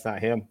wonder if that's not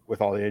him with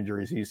all the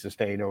injuries he's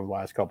sustained over the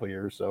last couple of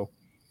years. So.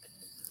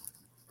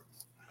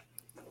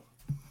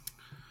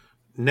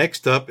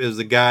 Next up is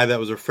the guy that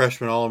was a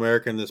freshman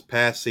All-American this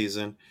past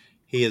season.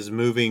 He is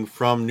moving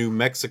from New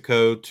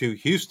Mexico to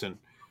Houston,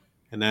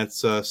 and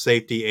that's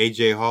safety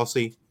A.J.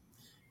 Hawsey.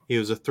 He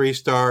was a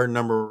 3-star,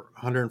 number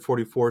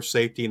 144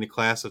 safety in the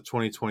class of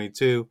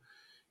 2022.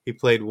 He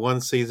played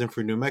 1 season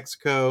for New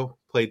Mexico,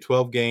 played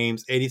 12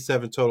 games,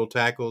 87 total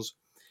tackles.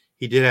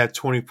 He did have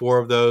 24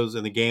 of those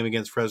in the game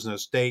against Fresno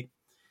State.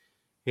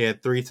 He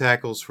had 3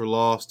 tackles for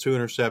loss, 2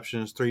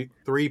 interceptions,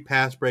 three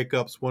pass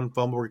breakups, 1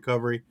 fumble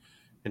recovery,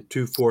 and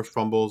 2 forced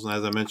fumbles. And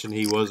as I mentioned,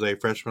 he was a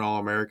freshman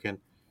All-American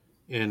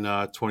in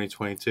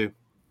 2022.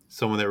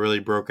 Someone that really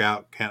broke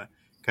out, kind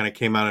of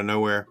came out of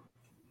nowhere.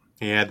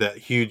 He had that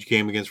huge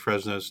game against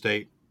Fresno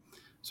State.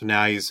 So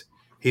now he's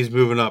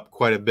moving up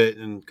quite a bit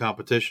in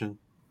competition.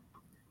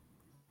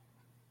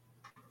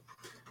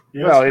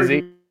 Yeah, well, is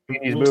he?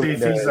 He's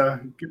moving.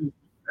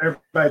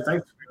 Everybody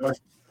thinks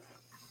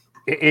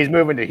he's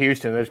moving to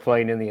Houston. They're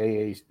playing in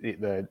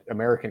the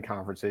American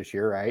Conference this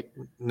year, right?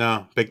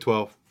 No, Big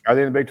 12. Are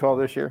they in the Big 12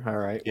 this year? All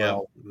right. Yeah,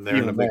 well, they're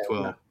in the Big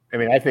 12. I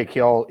mean, I think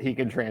he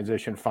can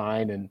transition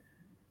fine and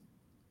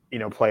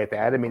play at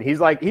that. I mean,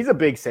 he's a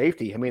big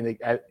safety. I mean,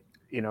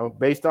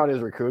 based on his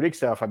recruiting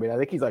stuff, I mean, I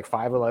think he's like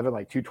 5'11",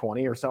 like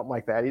 220 or something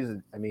like that.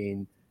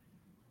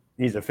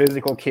 He's a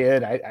physical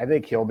kid. I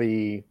think he'll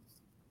be,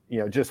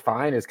 just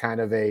fine as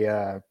kind of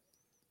a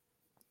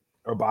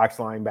box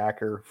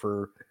linebacker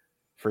for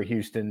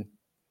Houston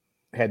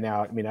heading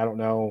out. I mean, I don't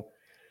know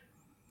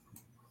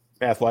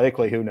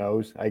athletically, who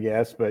knows, I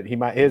guess, but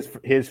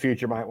his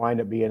future might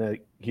wind up being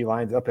he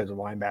lines up as a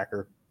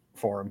linebacker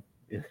for him.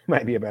 It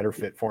might be a better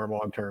fit for him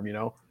long term,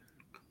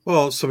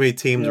 Well, so many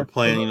teams are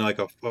playing like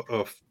a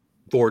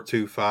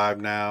 4-2-5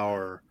 now,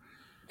 or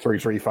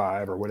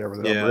 3-3-5, or whatever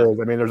the number is.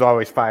 I mean, there's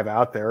always 5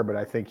 out there, but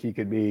I think he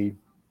could be.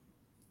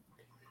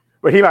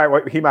 But he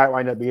might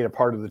wind up being a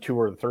part of the 2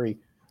 or the 3,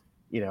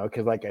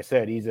 because like I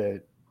said, he's a,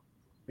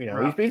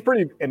 he's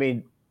pretty. I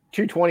mean,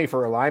 220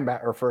 for a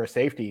linebacker or for a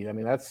safety. I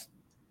mean, that's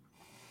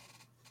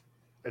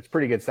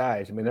pretty good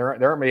size. I mean, there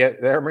aren't many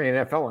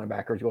NFL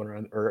linebackers going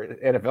around or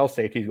NFL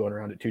safeties going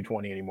around at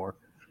 220 anymore.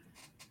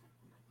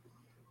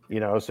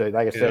 So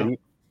like I said,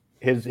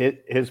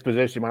 his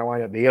position might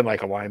wind up being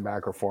like a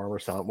linebacker for him or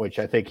something, which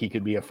I think he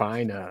could be a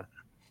fine,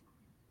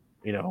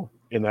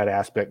 in that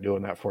aspect,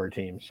 doing that for a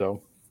team.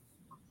 So.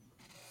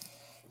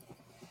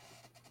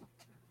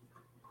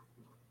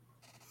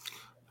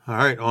 All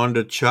right, on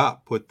to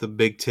Chop with the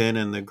Big Ten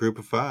and the Group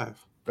of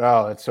 5.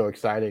 Oh, that's so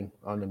exciting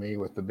on to me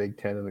with the Big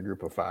Ten and the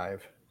Group of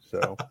 5.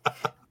 So,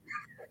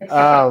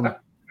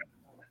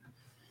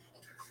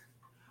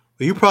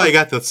 you probably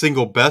got the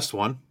single best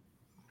one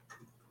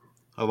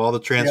of all the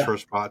transfer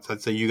spots. I'd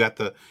say you got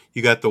the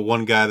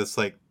one guy that's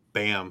like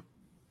bam.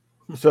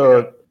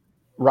 So,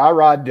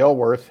 Rod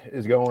Dilworth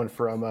is going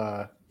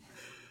from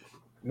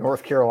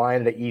North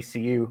Carolina to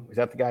ECU. Is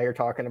that the guy you're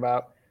talking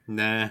about?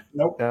 Nah.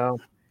 Nope. No.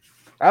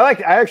 I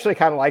actually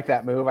kind of like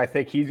that move. I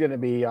think he's going to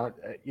be,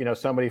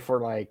 somebody for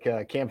like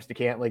campus to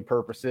camp league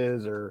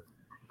purposes, or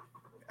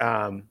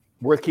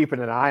worth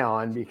keeping an eye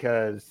on,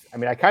 because I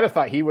mean, I kind of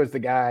thought he was the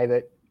guy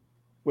that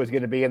was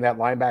going to be in that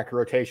linebacker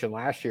rotation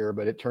last year,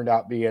 but it turned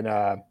out being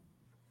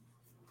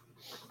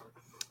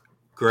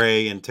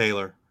Gray and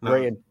Taylor. No,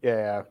 Gray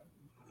and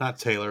not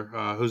Taylor.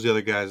 Who's the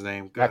other guy's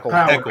name?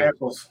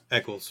 Eccles.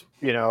 Eccles.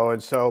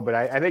 And so, but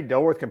I think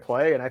Dilworth can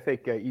play, and I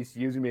think he's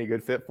using me a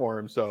good fit for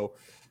him. So.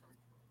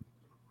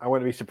 I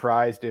wouldn't be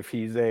surprised if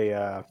he's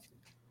I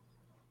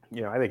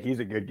think he's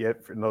a good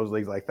get in those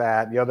leagues like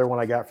that. The other one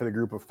I got for the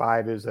Group of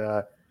 5 is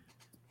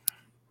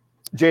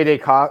J.D.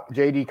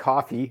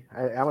 Coffey.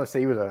 I want to say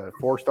he was a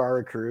 4-star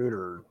recruit,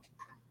 or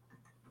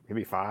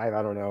maybe 5.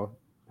 I don't know.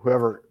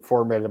 Whoever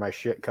formatted my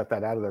shit, cut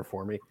that out of there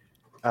for me.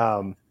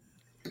 But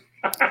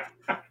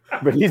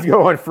he's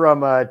going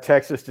from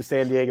Texas to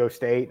San Diego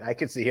State. I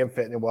could see him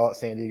fitting in well at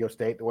San Diego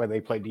State, the way they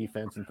play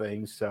defense and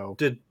things. So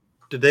did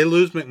they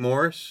lose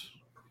McMorris?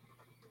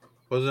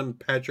 Wasn't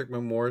Patrick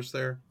McMorris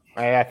there?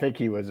 I think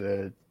he was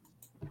a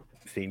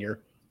senior.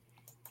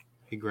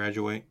 He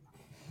graduate?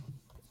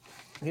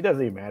 It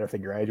doesn't even matter if they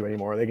graduate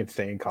anymore. They can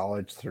stay in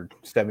college for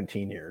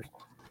 17 years.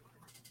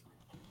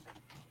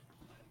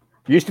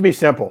 It used to be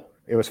simple.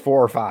 It was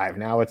 4 or 5.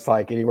 Now it's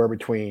like anywhere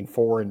between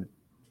 4 and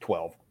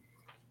 12.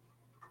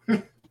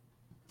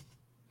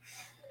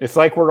 It's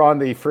like we're on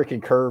the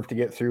freaking curve to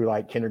get through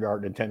like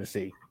kindergarten in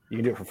Tennessee. You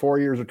can do it for 4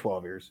 years or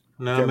 12 years.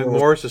 No,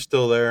 McMorris is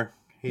still there.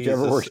 He's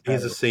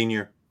a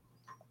senior.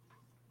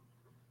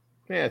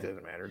 Yeah, it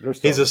doesn't matter.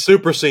 He's a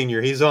super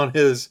senior. He's on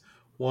his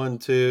 1,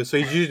 2. So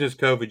he's using his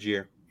COVID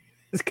year.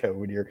 His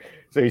COVID year.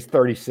 So he's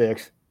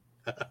 36.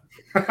 So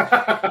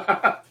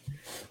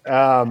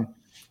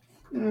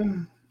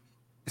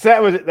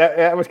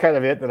that was kind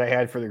of it that I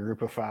had for the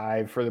Group of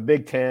 5. For the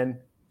Big Ten,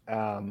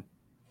 I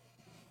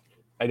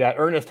got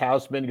Ernest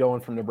Hausman going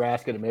from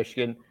Nebraska to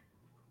Michigan.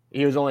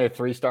 He was only a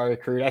 3-star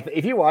recruit.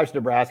 If you watched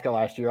Nebraska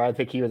last year, I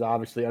think he was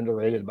obviously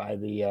underrated by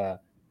the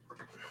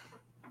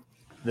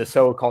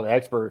so-called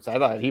experts. I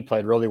thought he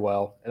played really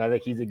well, and I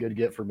think he's a good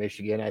get for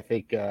Michigan. I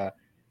think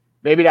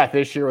maybe not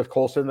this year with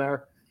Colson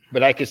there,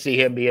 but I could see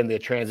him being the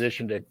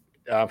transition to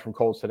from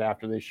Colson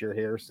after this year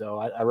here. So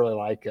I really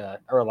like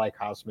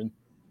Hausman.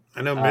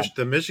 I know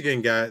the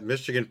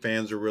Michigan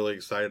fans are really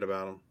excited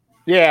about him.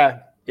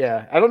 Yeah.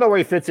 I don't know where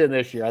he fits in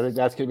this year. I think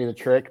that's going to be the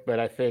trick,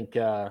 but I think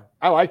I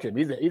like him.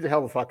 He's a hell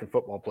of a fucking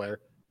football player.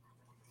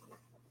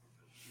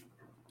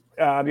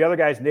 The other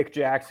guy's Nick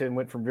Jackson,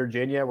 went from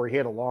Virginia, where he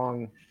had a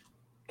long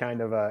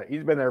kind of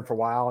he's been there for a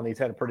while, and he's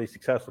had a pretty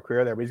successful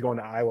career there, but he's going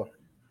to Iowa.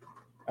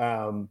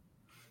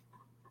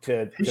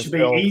 He should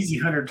be easy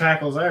 100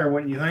 tackles there,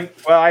 wouldn't you think?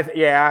 Well, I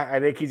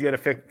think he's going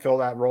to fill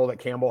that role that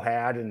Campbell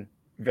had and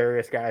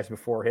various guys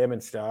before him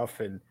and stuff.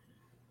 And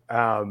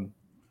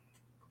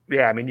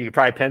yeah, I mean, you could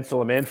probably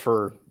pencil him in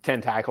for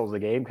 10 tackles a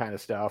game kind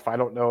of stuff. I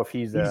don't know if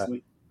he's I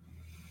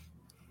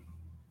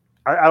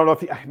don't know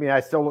if I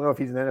still don't know if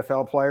he's an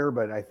NFL player,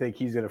 but I think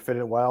he's going to fit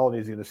in well, and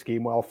he's going to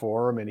scheme well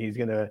for him, and he's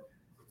going to,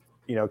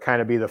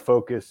 kind of be the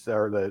focus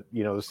or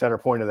the center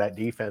point of that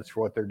defense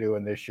for what they're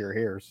doing this year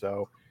here.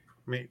 So,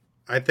 I mean,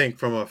 I think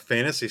from a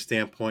fantasy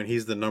standpoint,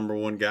 he's the number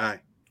one guy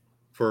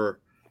from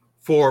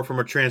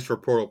a transfer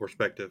portal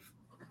perspective.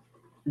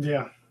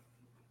 Yeah.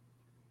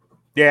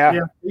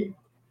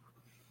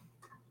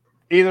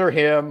 Either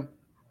him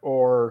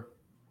or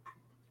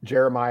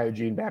Jeremiah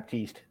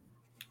Jean-Baptiste.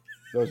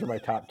 Those are my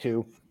top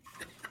 2.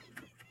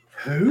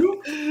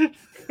 Who?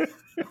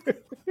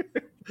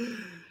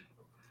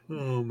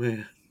 Oh,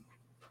 man.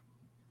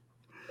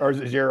 Or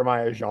is it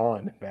Jeremiah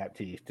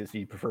Jean-Baptiste? Does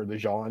he prefer the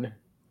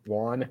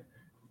Juan?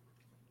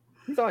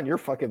 He's on your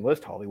fucking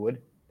list,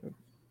 Hollywood.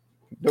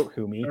 Don't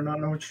who me. I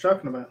don't know what you're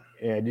talking about.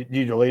 Yeah, did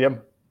you delete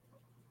him?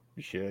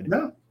 You should.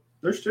 No,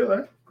 they're still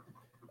there.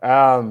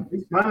 Mine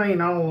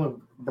ain't all the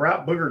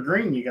bright booger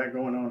green you got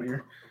going on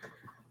here.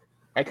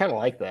 I kind of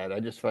like that. I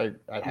just I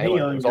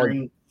Neon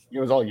green. It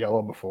was all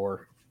yellow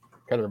before.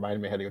 Kind of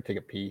reminded me I had to go take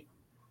a pee.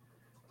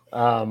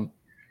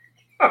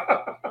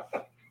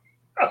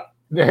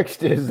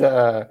 Next is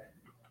I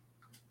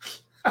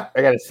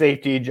got a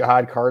safety,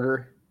 Jihad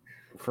Carter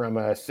from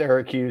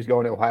Syracuse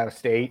going to Ohio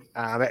State.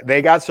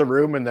 They got some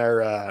room in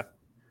their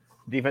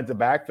defensive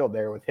backfield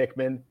there with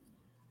Hickman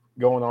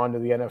going on to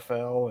the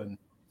NFL, and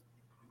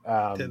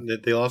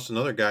they lost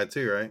another guy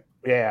too, right?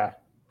 Yeah,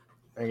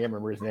 I can't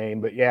remember his name,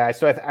 but yeah.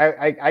 So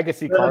I could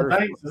see Carter.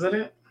 Banks, isn't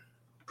it?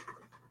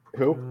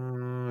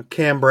 Who?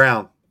 Cam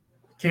Brown.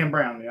 Cam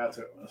Brown, yeah, that's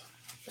who it was.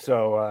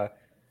 So,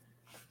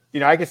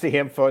 I could see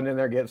him floating in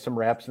there, getting some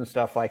reps and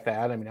stuff like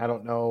that. I mean, I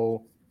don't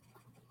know.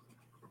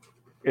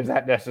 Is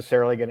that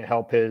necessarily going to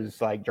help his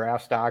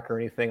draft stock or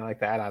anything like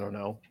that? I don't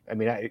know. I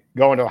mean,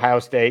 going to Ohio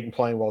State and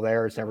playing well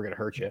there, it's never going to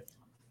hurt you.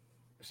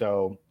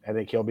 So I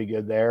think he'll be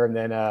good there. And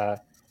then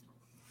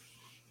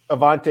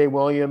Avante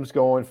Williams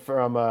going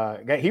from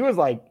he was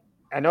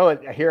I know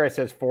here it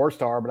says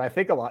 4-star, but I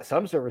think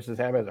some services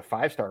have him as a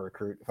 5-star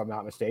recruit, if I'm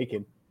not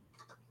mistaken.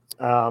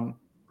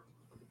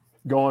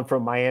 Going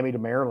from Miami to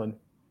Maryland.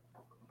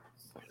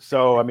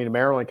 So I mean,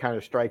 Maryland kind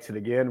of strikes it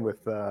again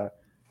with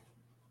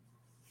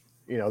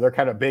they're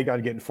kind of big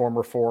on getting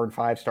former 4- and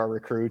 5-star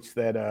recruits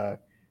that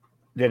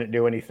didn't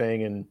do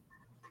anything, and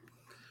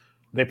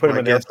they put them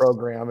in their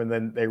program, and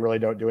then they really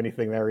don't do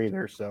anything there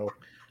either. So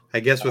I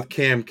guess with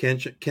Cam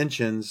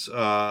Kinchin's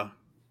kind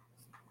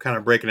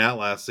of breaking out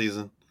last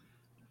season,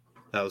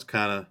 that was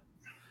kind of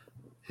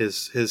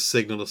his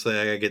signal to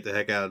say, I got to get the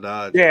heck out of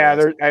Dodge. Yeah,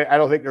 I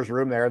don't think there's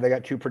room there. They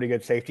got 2 pretty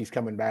good safeties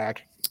coming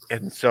back,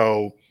 and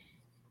so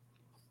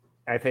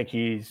I think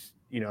he's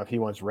 – if he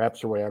wants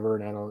reps or whatever,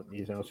 and I don't,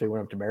 so he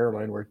went up to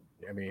Maryland where,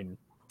 I mean,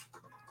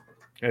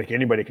 I think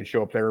anybody can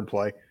show up there and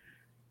play.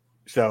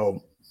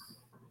 So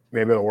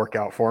maybe it'll work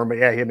out for him. But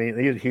yeah, I mean,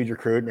 he's a huge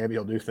recruit. Maybe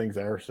he'll do things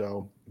there.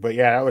 So, but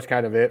yeah, that was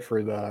kind of it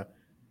for the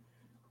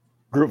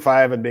Group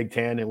 5 and Big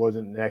Ten. It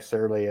wasn't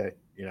necessarily a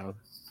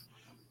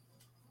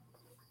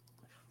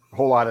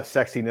whole lot of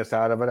sexiness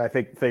out of it. I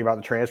think the thing about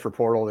the transfer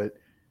portal that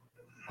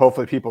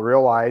hopefully people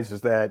realize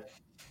is that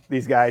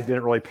these guys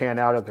didn't really pan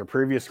out at their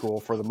previous school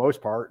for the most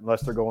part,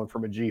 unless they're going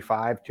from a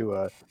G5 to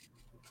a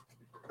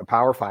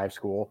Power 5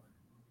 school.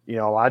 A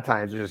lot of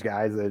times there's just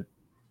guys that,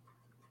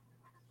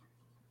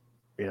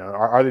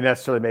 are they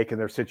necessarily making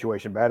their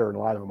situation better? And a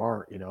lot of them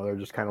aren't. They're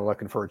just kind of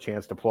looking for a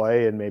chance to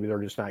play, and maybe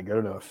they're just not good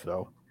enough.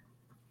 So,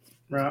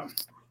 right.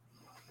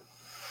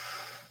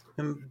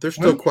 And there's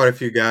still quite a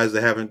few guys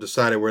that haven't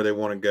decided where they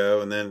want to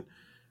go. And then,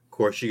 of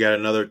course, you got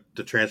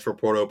the transfer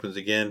portal opens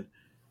again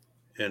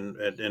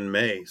in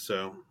May.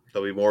 So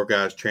there'll be more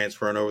guys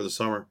transferring over the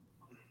summer.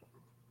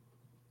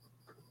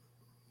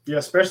 Yeah,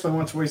 especially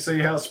once we see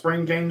how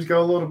spring games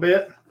go a little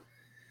bit.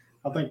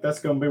 I think that's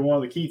going to be one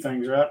of the key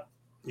things, right?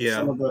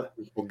 Yeah.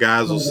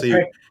 Guys will see.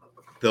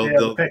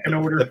 The pecking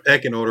order. The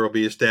pecking order will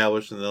be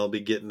established, and they'll be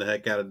getting the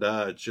heck out of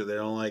Dodge if they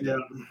don't like it.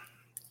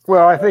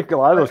 Well, I think a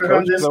lot of those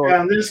coaches.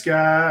 This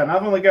guy, and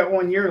I've only got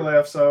 1 year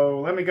left, so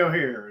let me go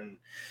here.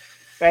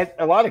 And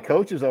a lot of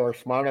coaches, though, are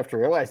smart enough to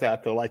realize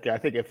that. Though, I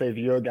think if they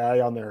view a guy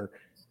on their,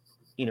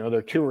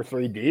 they're 2 or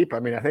 3 deep. I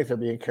mean, I think they're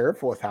being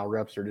careful with how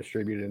reps are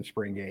distributed in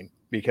spring game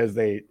because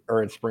they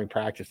are in spring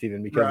practice,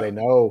 even because they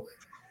know,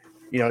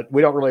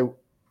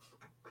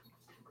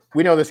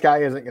 we know this guy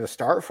isn't going to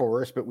start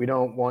for us, but we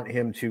don't want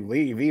him to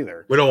leave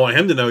either. We don't want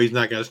him to know he's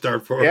not going to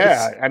start for us.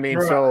 Yeah, I mean,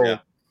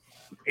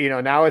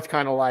 now it's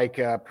kind of like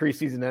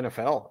preseason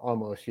NFL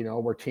almost,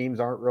 where teams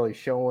aren't really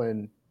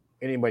showing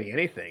anybody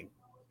anything,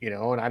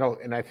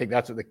 and I think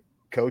that's what the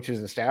coaches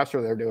and staffs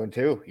are there doing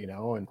too,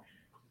 and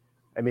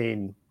I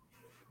mean,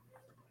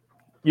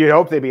 you'd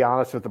hope they'd be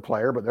honest with the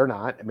player, but they're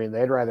not. I mean,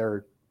 they'd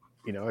rather,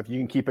 if you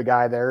can keep a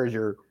guy there as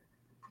your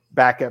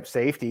backup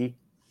safety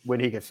when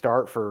he can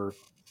start for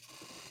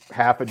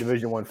half a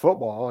Division I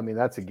football, I mean,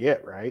 that's a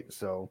get, right?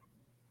 So,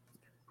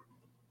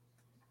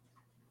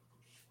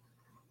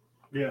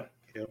 yeah.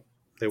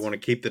 They want to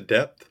keep the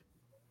depth.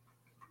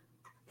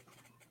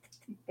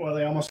 Well,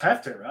 they almost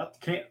have to, right?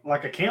 Can't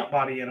like a camp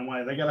body in a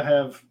way. They got to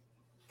have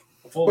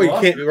a full. Well,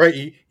 you can't,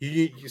 right?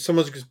 You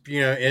someone's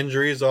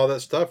injuries, all that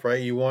stuff, right?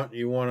 You're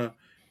going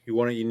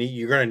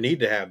to need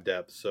to have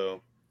depth.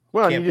 So,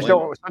 well, you just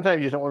don't. Sometimes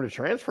you just don't want to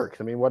transfer.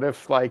 Because I mean, what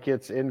if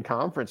it's in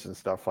conference and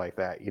stuff like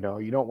that? You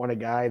don't want a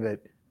guy that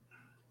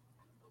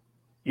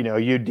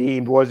you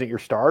deemed wasn't your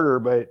starter,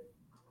 but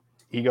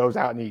he goes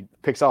out and he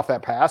picks off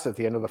that pass at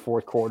the end of the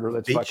fourth quarter.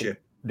 That's fucking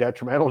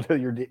detrimental to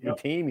your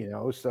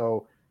team,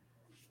 So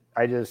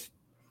I just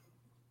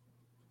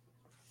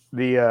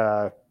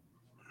the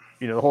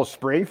whole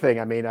spring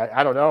thing. I mean,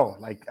 I don't know.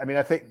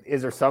 I think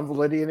is there some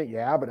validity in it?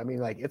 Yeah, but I mean,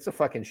 it's a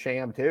fucking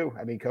sham too.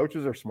 I mean,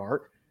 coaches are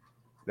smart.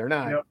 They're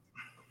not.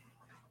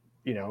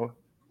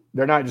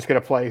 They're not just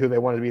going to play who they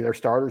want to be their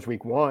starters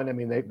week 1. I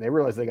mean, they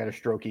realize they got to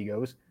stroke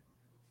egos.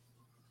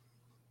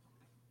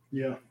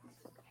 Yeah.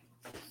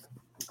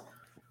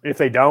 If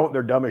they don't,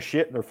 they're dumb as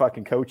shit and they're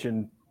fucking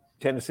coaching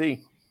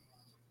Tennessee.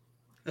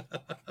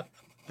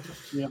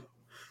 Yeah.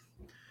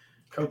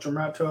 Coach them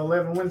right to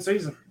 11-win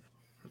season.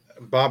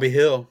 Bobby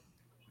Hill.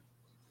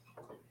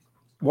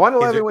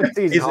 11-win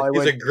season,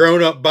 Hollywood. He's a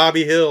grown-up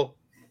Bobby Hill.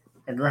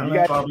 And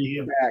grown-up Bobby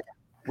Hill. Back.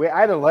 I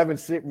had an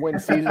 11-win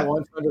season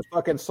once under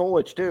fucking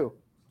Solich, too.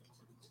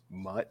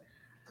 Mutt.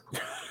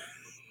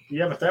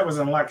 Yeah, but that was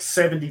in like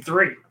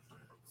 73.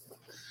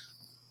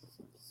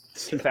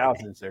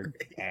 2000s, their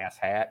ass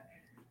hat.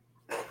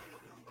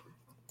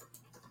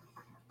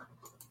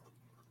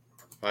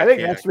 I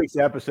think next week's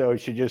episode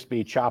should just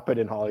be Choppin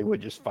and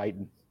Hollywood just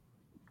fighting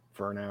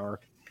for an hour.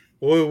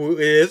 Well, it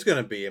is going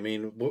to be. I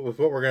mean, with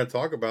what we're going to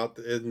talk about,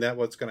 isn't that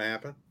what's going to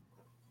happen?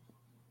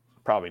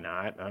 Probably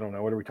not. I don't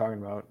know. What are we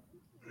talking about?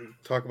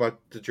 Talk about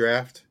the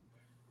draft,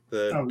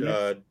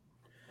 the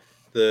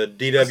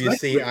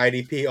DWC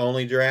IDP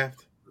only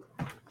draft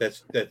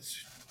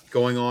that's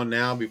going on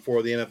now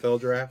before the NFL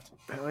draft.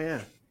 Oh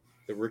yeah,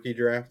 the rookie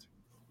draft.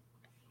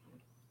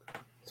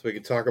 So we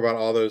can talk about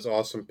all those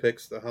awesome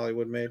picks that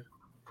Hollywood made.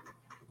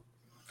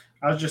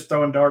 I was just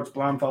throwing darts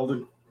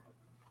blindfolded.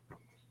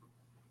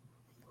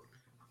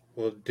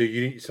 Well,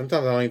 sometimes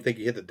I don't even think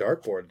you hit the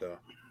dartboard though.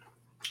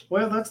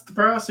 Well, that's the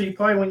price you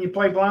play when you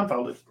play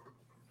blindfolded.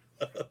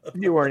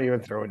 You weren't even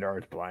throwing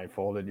darts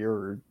blindfolded. You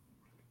were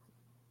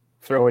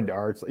throwing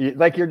darts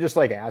you're just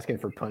like asking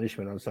for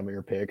punishment on some of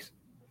your picks.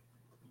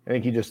 I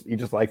think you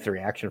just like the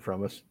reaction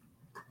from us.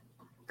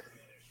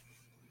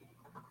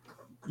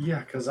 Yeah,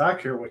 because I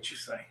care what you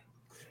say.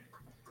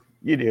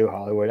 You do,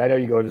 Hollywood. I know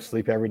you go to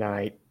sleep every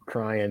night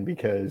crying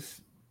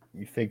because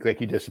you think like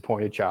you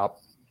disappointed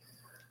Chop.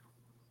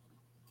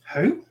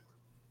 Who?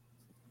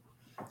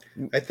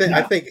 I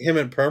think him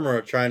and Perma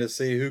are trying to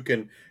see who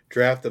can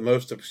draft the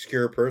most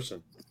obscure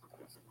person.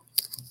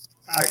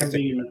 I can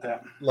beat him at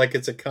that. Like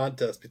it's a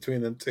contest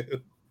between them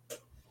two.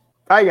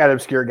 I got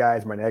obscure guy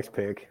as my next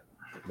pick.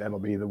 That'll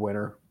be the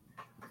winner.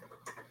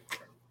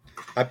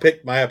 I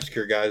picked my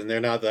obscure guys, and they're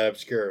not that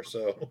obscure.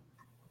 So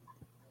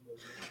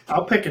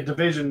I'll pick a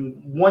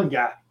Division I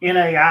guy,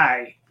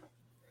 NAIA.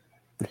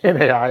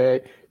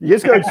 NAIA. You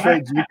just go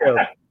straight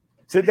JUCO.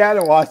 Sit down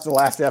and watch the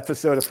last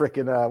episode of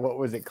freaking what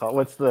was it called?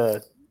 It's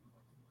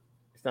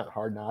not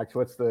Hard Knocks.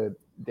 What's the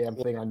damn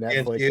thing on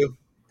Netflix?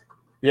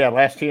 Yeah,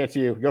 Last Chance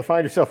U. Go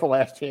find yourself a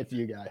Last Chance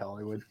U guy,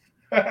 Hollywood.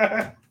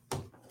 Yeah.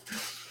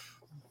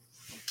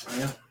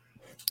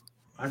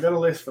 I got a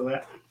list for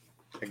that.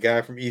 A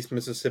guy from East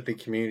Mississippi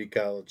Community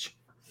College.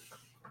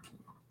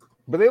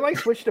 But they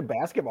switched to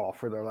basketball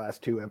for their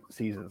last two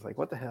seasons. Like,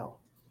 what the hell?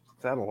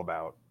 What's that all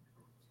about?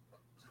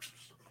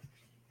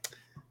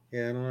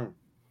 Yeah, I don't know.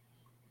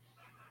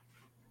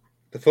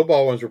 The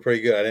football ones were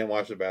pretty good. I didn't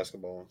watch the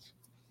basketball ones.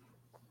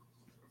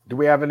 Do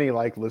we have any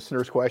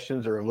listeners'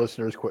 questions, or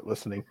listeners quit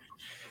listening?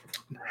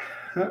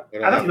 I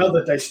don't know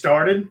that they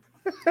started.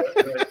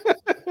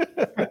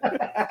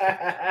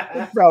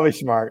 It's probably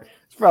smart.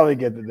 It's probably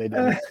good that they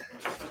did.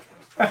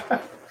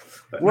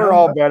 We're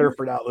all better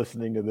for not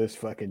listening to this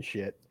fucking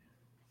shit.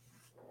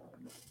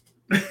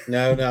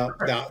 No.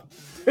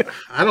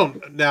 I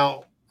don't.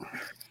 Now,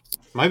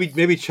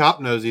 maybe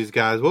Chop knows these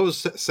guys. What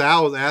was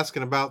Sal was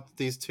asking about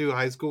these two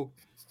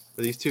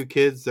these two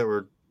kids that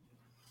were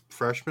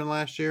freshmen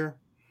last year?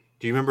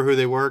 Do you remember who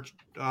they were,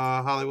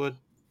 Hollywood?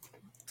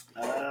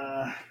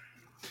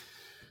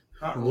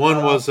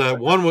 One was.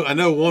 I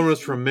know one was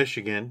from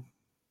Michigan.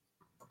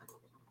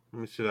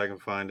 Let me see if I can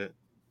find it.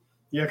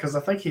 Yeah, because I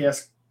think he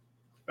asked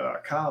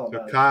Kyle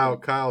about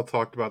it. Kyle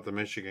talked about the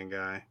Michigan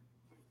guy.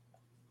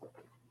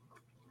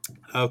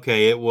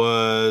 Okay, it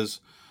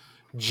was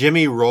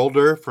Jimmy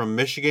Rolder from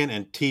Michigan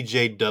and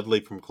T.J. Dudley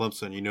from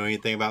Clemson. You know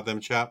anything about them,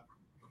 Chop?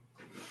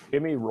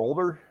 Jimmy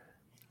Rolder,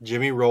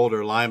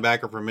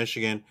 linebacker from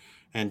Michigan,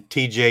 and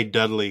T.J.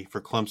 Dudley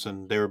for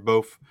Clemson. They were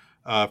both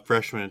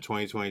freshmen in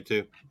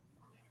 2022.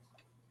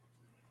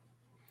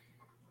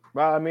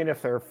 Well, I mean,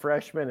 if they're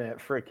freshmen at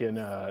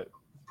freaking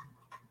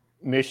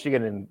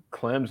Michigan and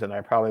Clemson,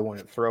 I probably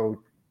wouldn't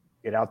throw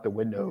it out the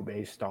window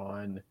based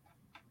on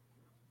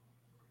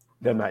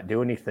them not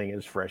doing anything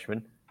as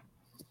freshmen.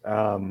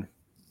 I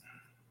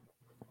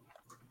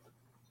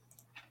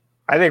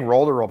think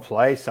Rolder will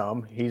play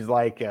some. He's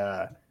like,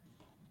 I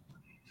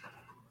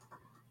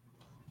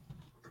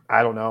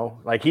don't know.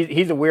 Like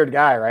he's a weird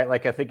guy, right?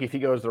 Like I think if he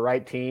goes to the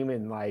right team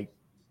and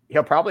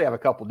he'll probably have a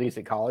couple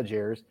decent college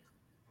years,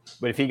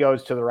 but if he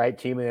goes to the right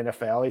team in the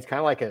NFL, he's kind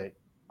of like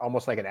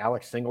almost like an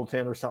Alex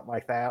Singleton or something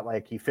like that.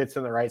 Like he fits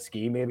in the right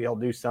scheme. Maybe he'll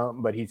do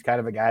something, but he's kind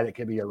of a guy that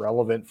could be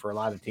irrelevant for a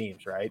lot of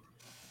teams, right?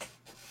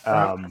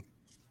 I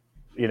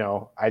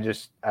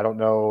don't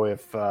know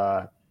if,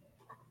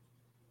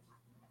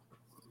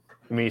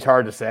 he's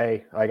hard to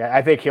say. Like,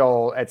 I think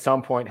he'll at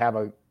some point have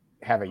a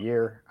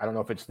year. I don't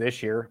know if it's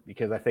this year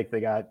because I think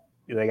they got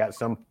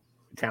some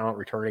talent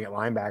returning at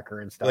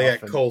linebacker and stuff. They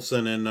got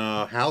Colson and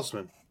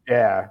Houseman.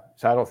 Yeah,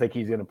 so I don't think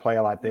he's going to play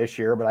a lot this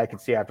year, but I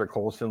could see after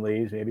Colson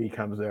leaves, maybe he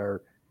becomes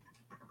their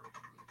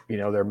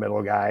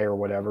middle guy or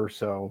whatever.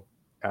 So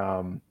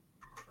I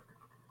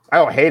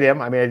don't hate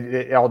him. I mean,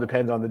 it all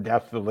depends on the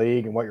depth of the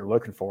league and what you're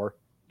looking for.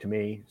 To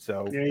me,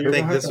 so I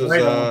think this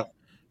was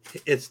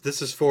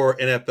This is for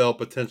NFL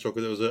potential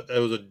because it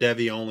was a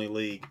Devy only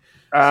league.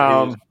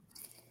 I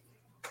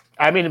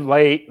mean,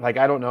 late. Like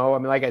I don't know. I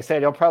mean, like I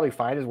said, he'll probably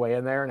find his way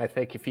in there, and I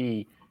think if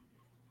he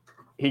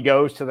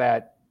goes to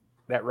that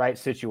right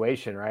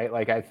situation, right?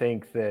 Like I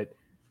think that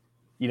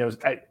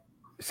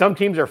some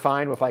teams are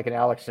fine with like an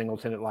Alex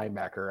Singleton at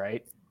linebacker,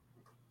 right?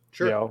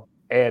 Sure.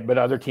 But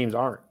other teams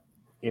aren't.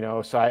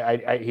 So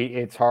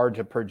it's hard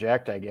to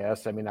project, I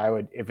guess. I mean, I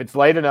would, if it's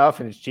late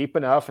enough and it's cheap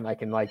enough and I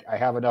can I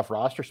have enough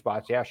roster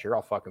spots, yeah, sure,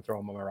 I'll fucking throw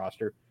him on my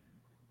roster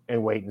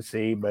and wait and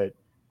see. But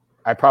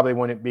I probably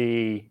wouldn't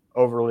be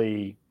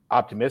overly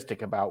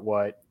optimistic about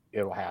what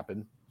it'll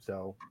happen.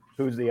 So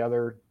who's the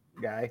other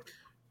guy?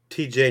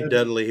 TJ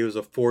Dudley. He was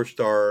a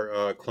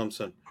 4-star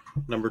Clemson,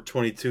 number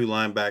 22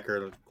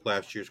 linebacker in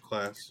last year's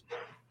class.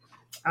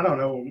 I don't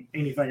know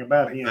anything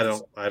about him.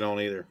 I don't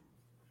either.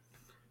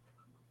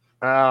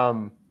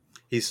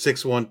 He's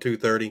 6'1",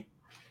 230.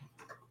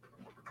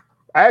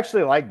 I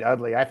actually like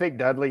Dudley. I think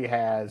Dudley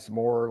has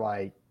more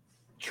like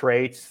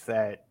traits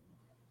that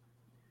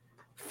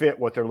fit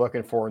what they're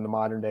looking for in the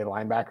modern day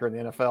linebacker in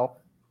the NFL.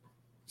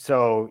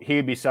 So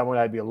he'd be someone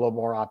I'd be a little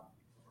more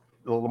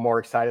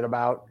excited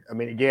about. I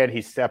mean, again,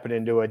 he's stepping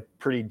into a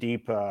pretty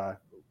deep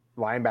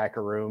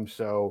linebacker room,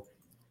 so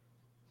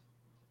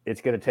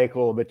it's going to take a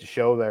little bit to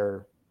show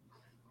their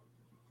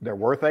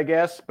worth, I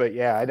guess. But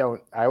yeah,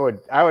 I would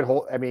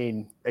hold. I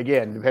mean,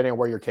 again, depending on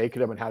where you're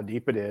taking them and how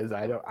deep it is,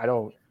 I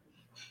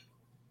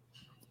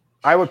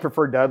would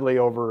prefer Dudley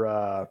over.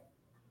 I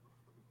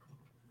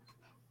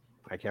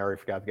already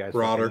forgot the guy's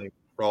name.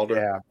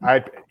 Yeah,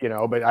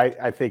 but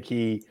I think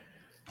he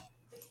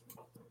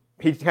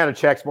kind of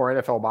checks more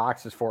NFL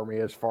boxes for me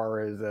as far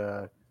as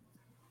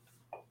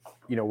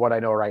what I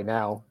know right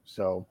now.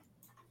 So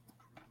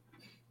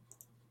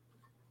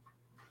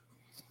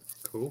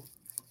cool.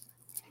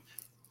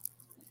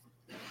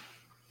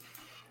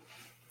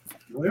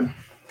 Well,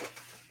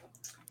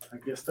 I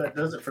guess that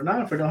does it for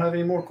now. If we don't have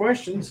any more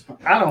questions,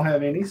 I don't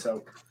have any.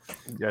 So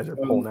you guys are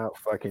pulling out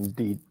fucking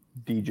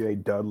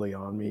DJ Dudley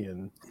on me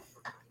and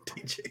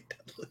DJ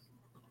Dudley,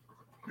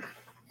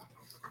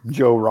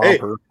 Joe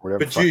Romper,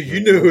 whatever. But you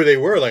knew who they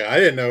were. Like I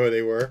didn't know who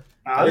they were.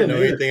 I didn't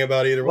know anything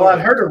about either one. Well,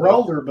 I'd heard of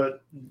Roller,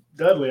 but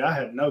Dudley, I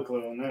had no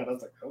clue on that. I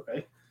was like,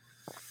 okay.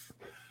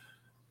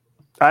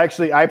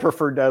 I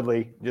prefer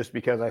Dudley just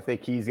because I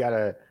think he's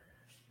got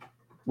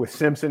with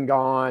Simpson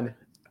gone.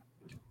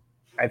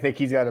 I think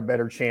he's got a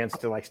better chance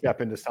to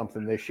step into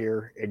something this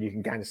year, and you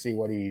can kind of see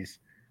what he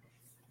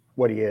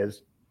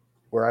is.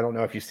 Where I don't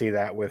know if you see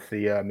that with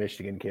the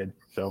Michigan kid.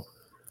 So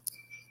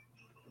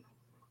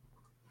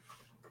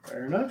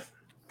fair enough.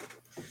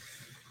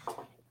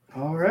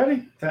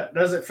 Alrighty, that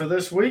does it for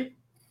this week.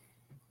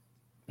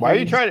 Why are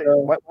you trying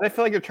to? I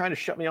feel like you're trying to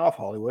shut me off,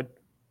 Hollywood.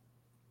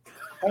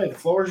 Hey, the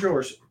floor is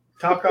yours.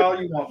 Talk all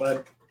you want,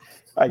 bud.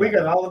 We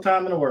got all the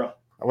time in the world.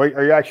 Are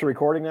you actually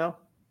recording now?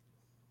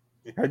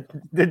 He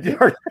did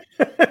the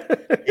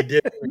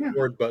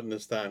record button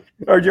this time.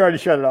 Or did you already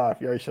shut it off?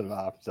 You already shut it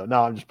off. So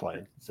no, I'm just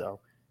playing. So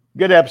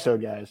good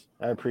episode, guys.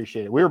 I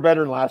appreciate it. We were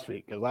better than last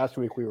week because last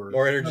week we were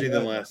more energy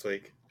than last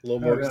week. A little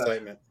more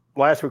excitement.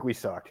 Last week we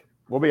sucked.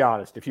 We'll be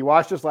honest. If you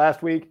watched us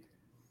last week,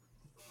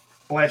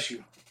 bless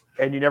you.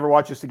 And you never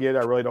watch us again, I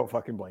really don't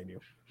fucking blame you.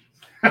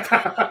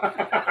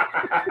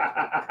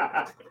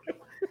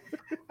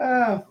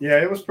 Yeah,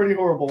 it was pretty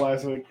horrible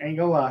last week. Ain't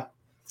gonna lie.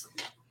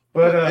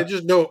 But I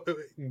just know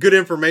good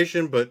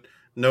information, but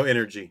no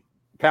energy.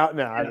 I don't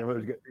know if it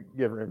was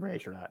good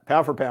information or not.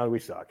 Pound for pound, we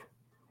sucked.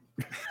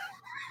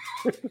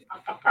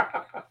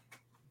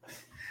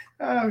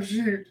 Oh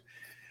shoot!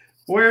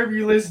 Wherever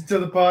you listen to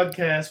the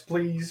podcast,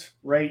 please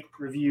rate,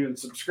 review, and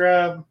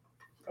subscribe.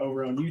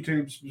 Over on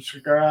YouTube,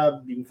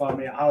 subscribe. You can follow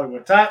me at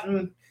Hollywood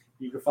Titan.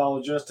 You can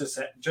follow Justice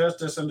at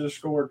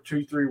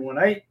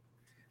Justice_2318.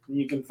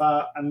 You can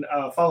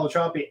follow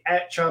Choppy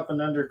at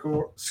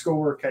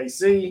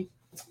Choppin_KC.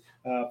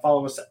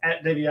 Follow us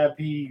at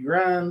WIP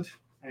Grind,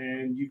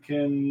 and you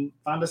can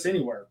find us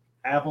anywhere: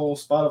 Apple,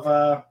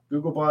 Spotify,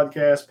 Google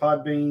Podcasts,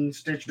 Podbean,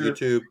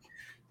 Stitcher,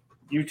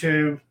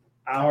 YouTube,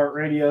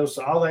 iHeartRadio,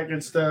 so all that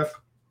good stuff.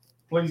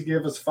 Please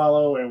give us a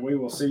follow, and we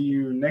will see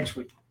you next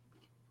week.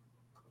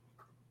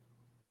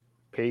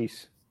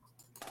 Peace.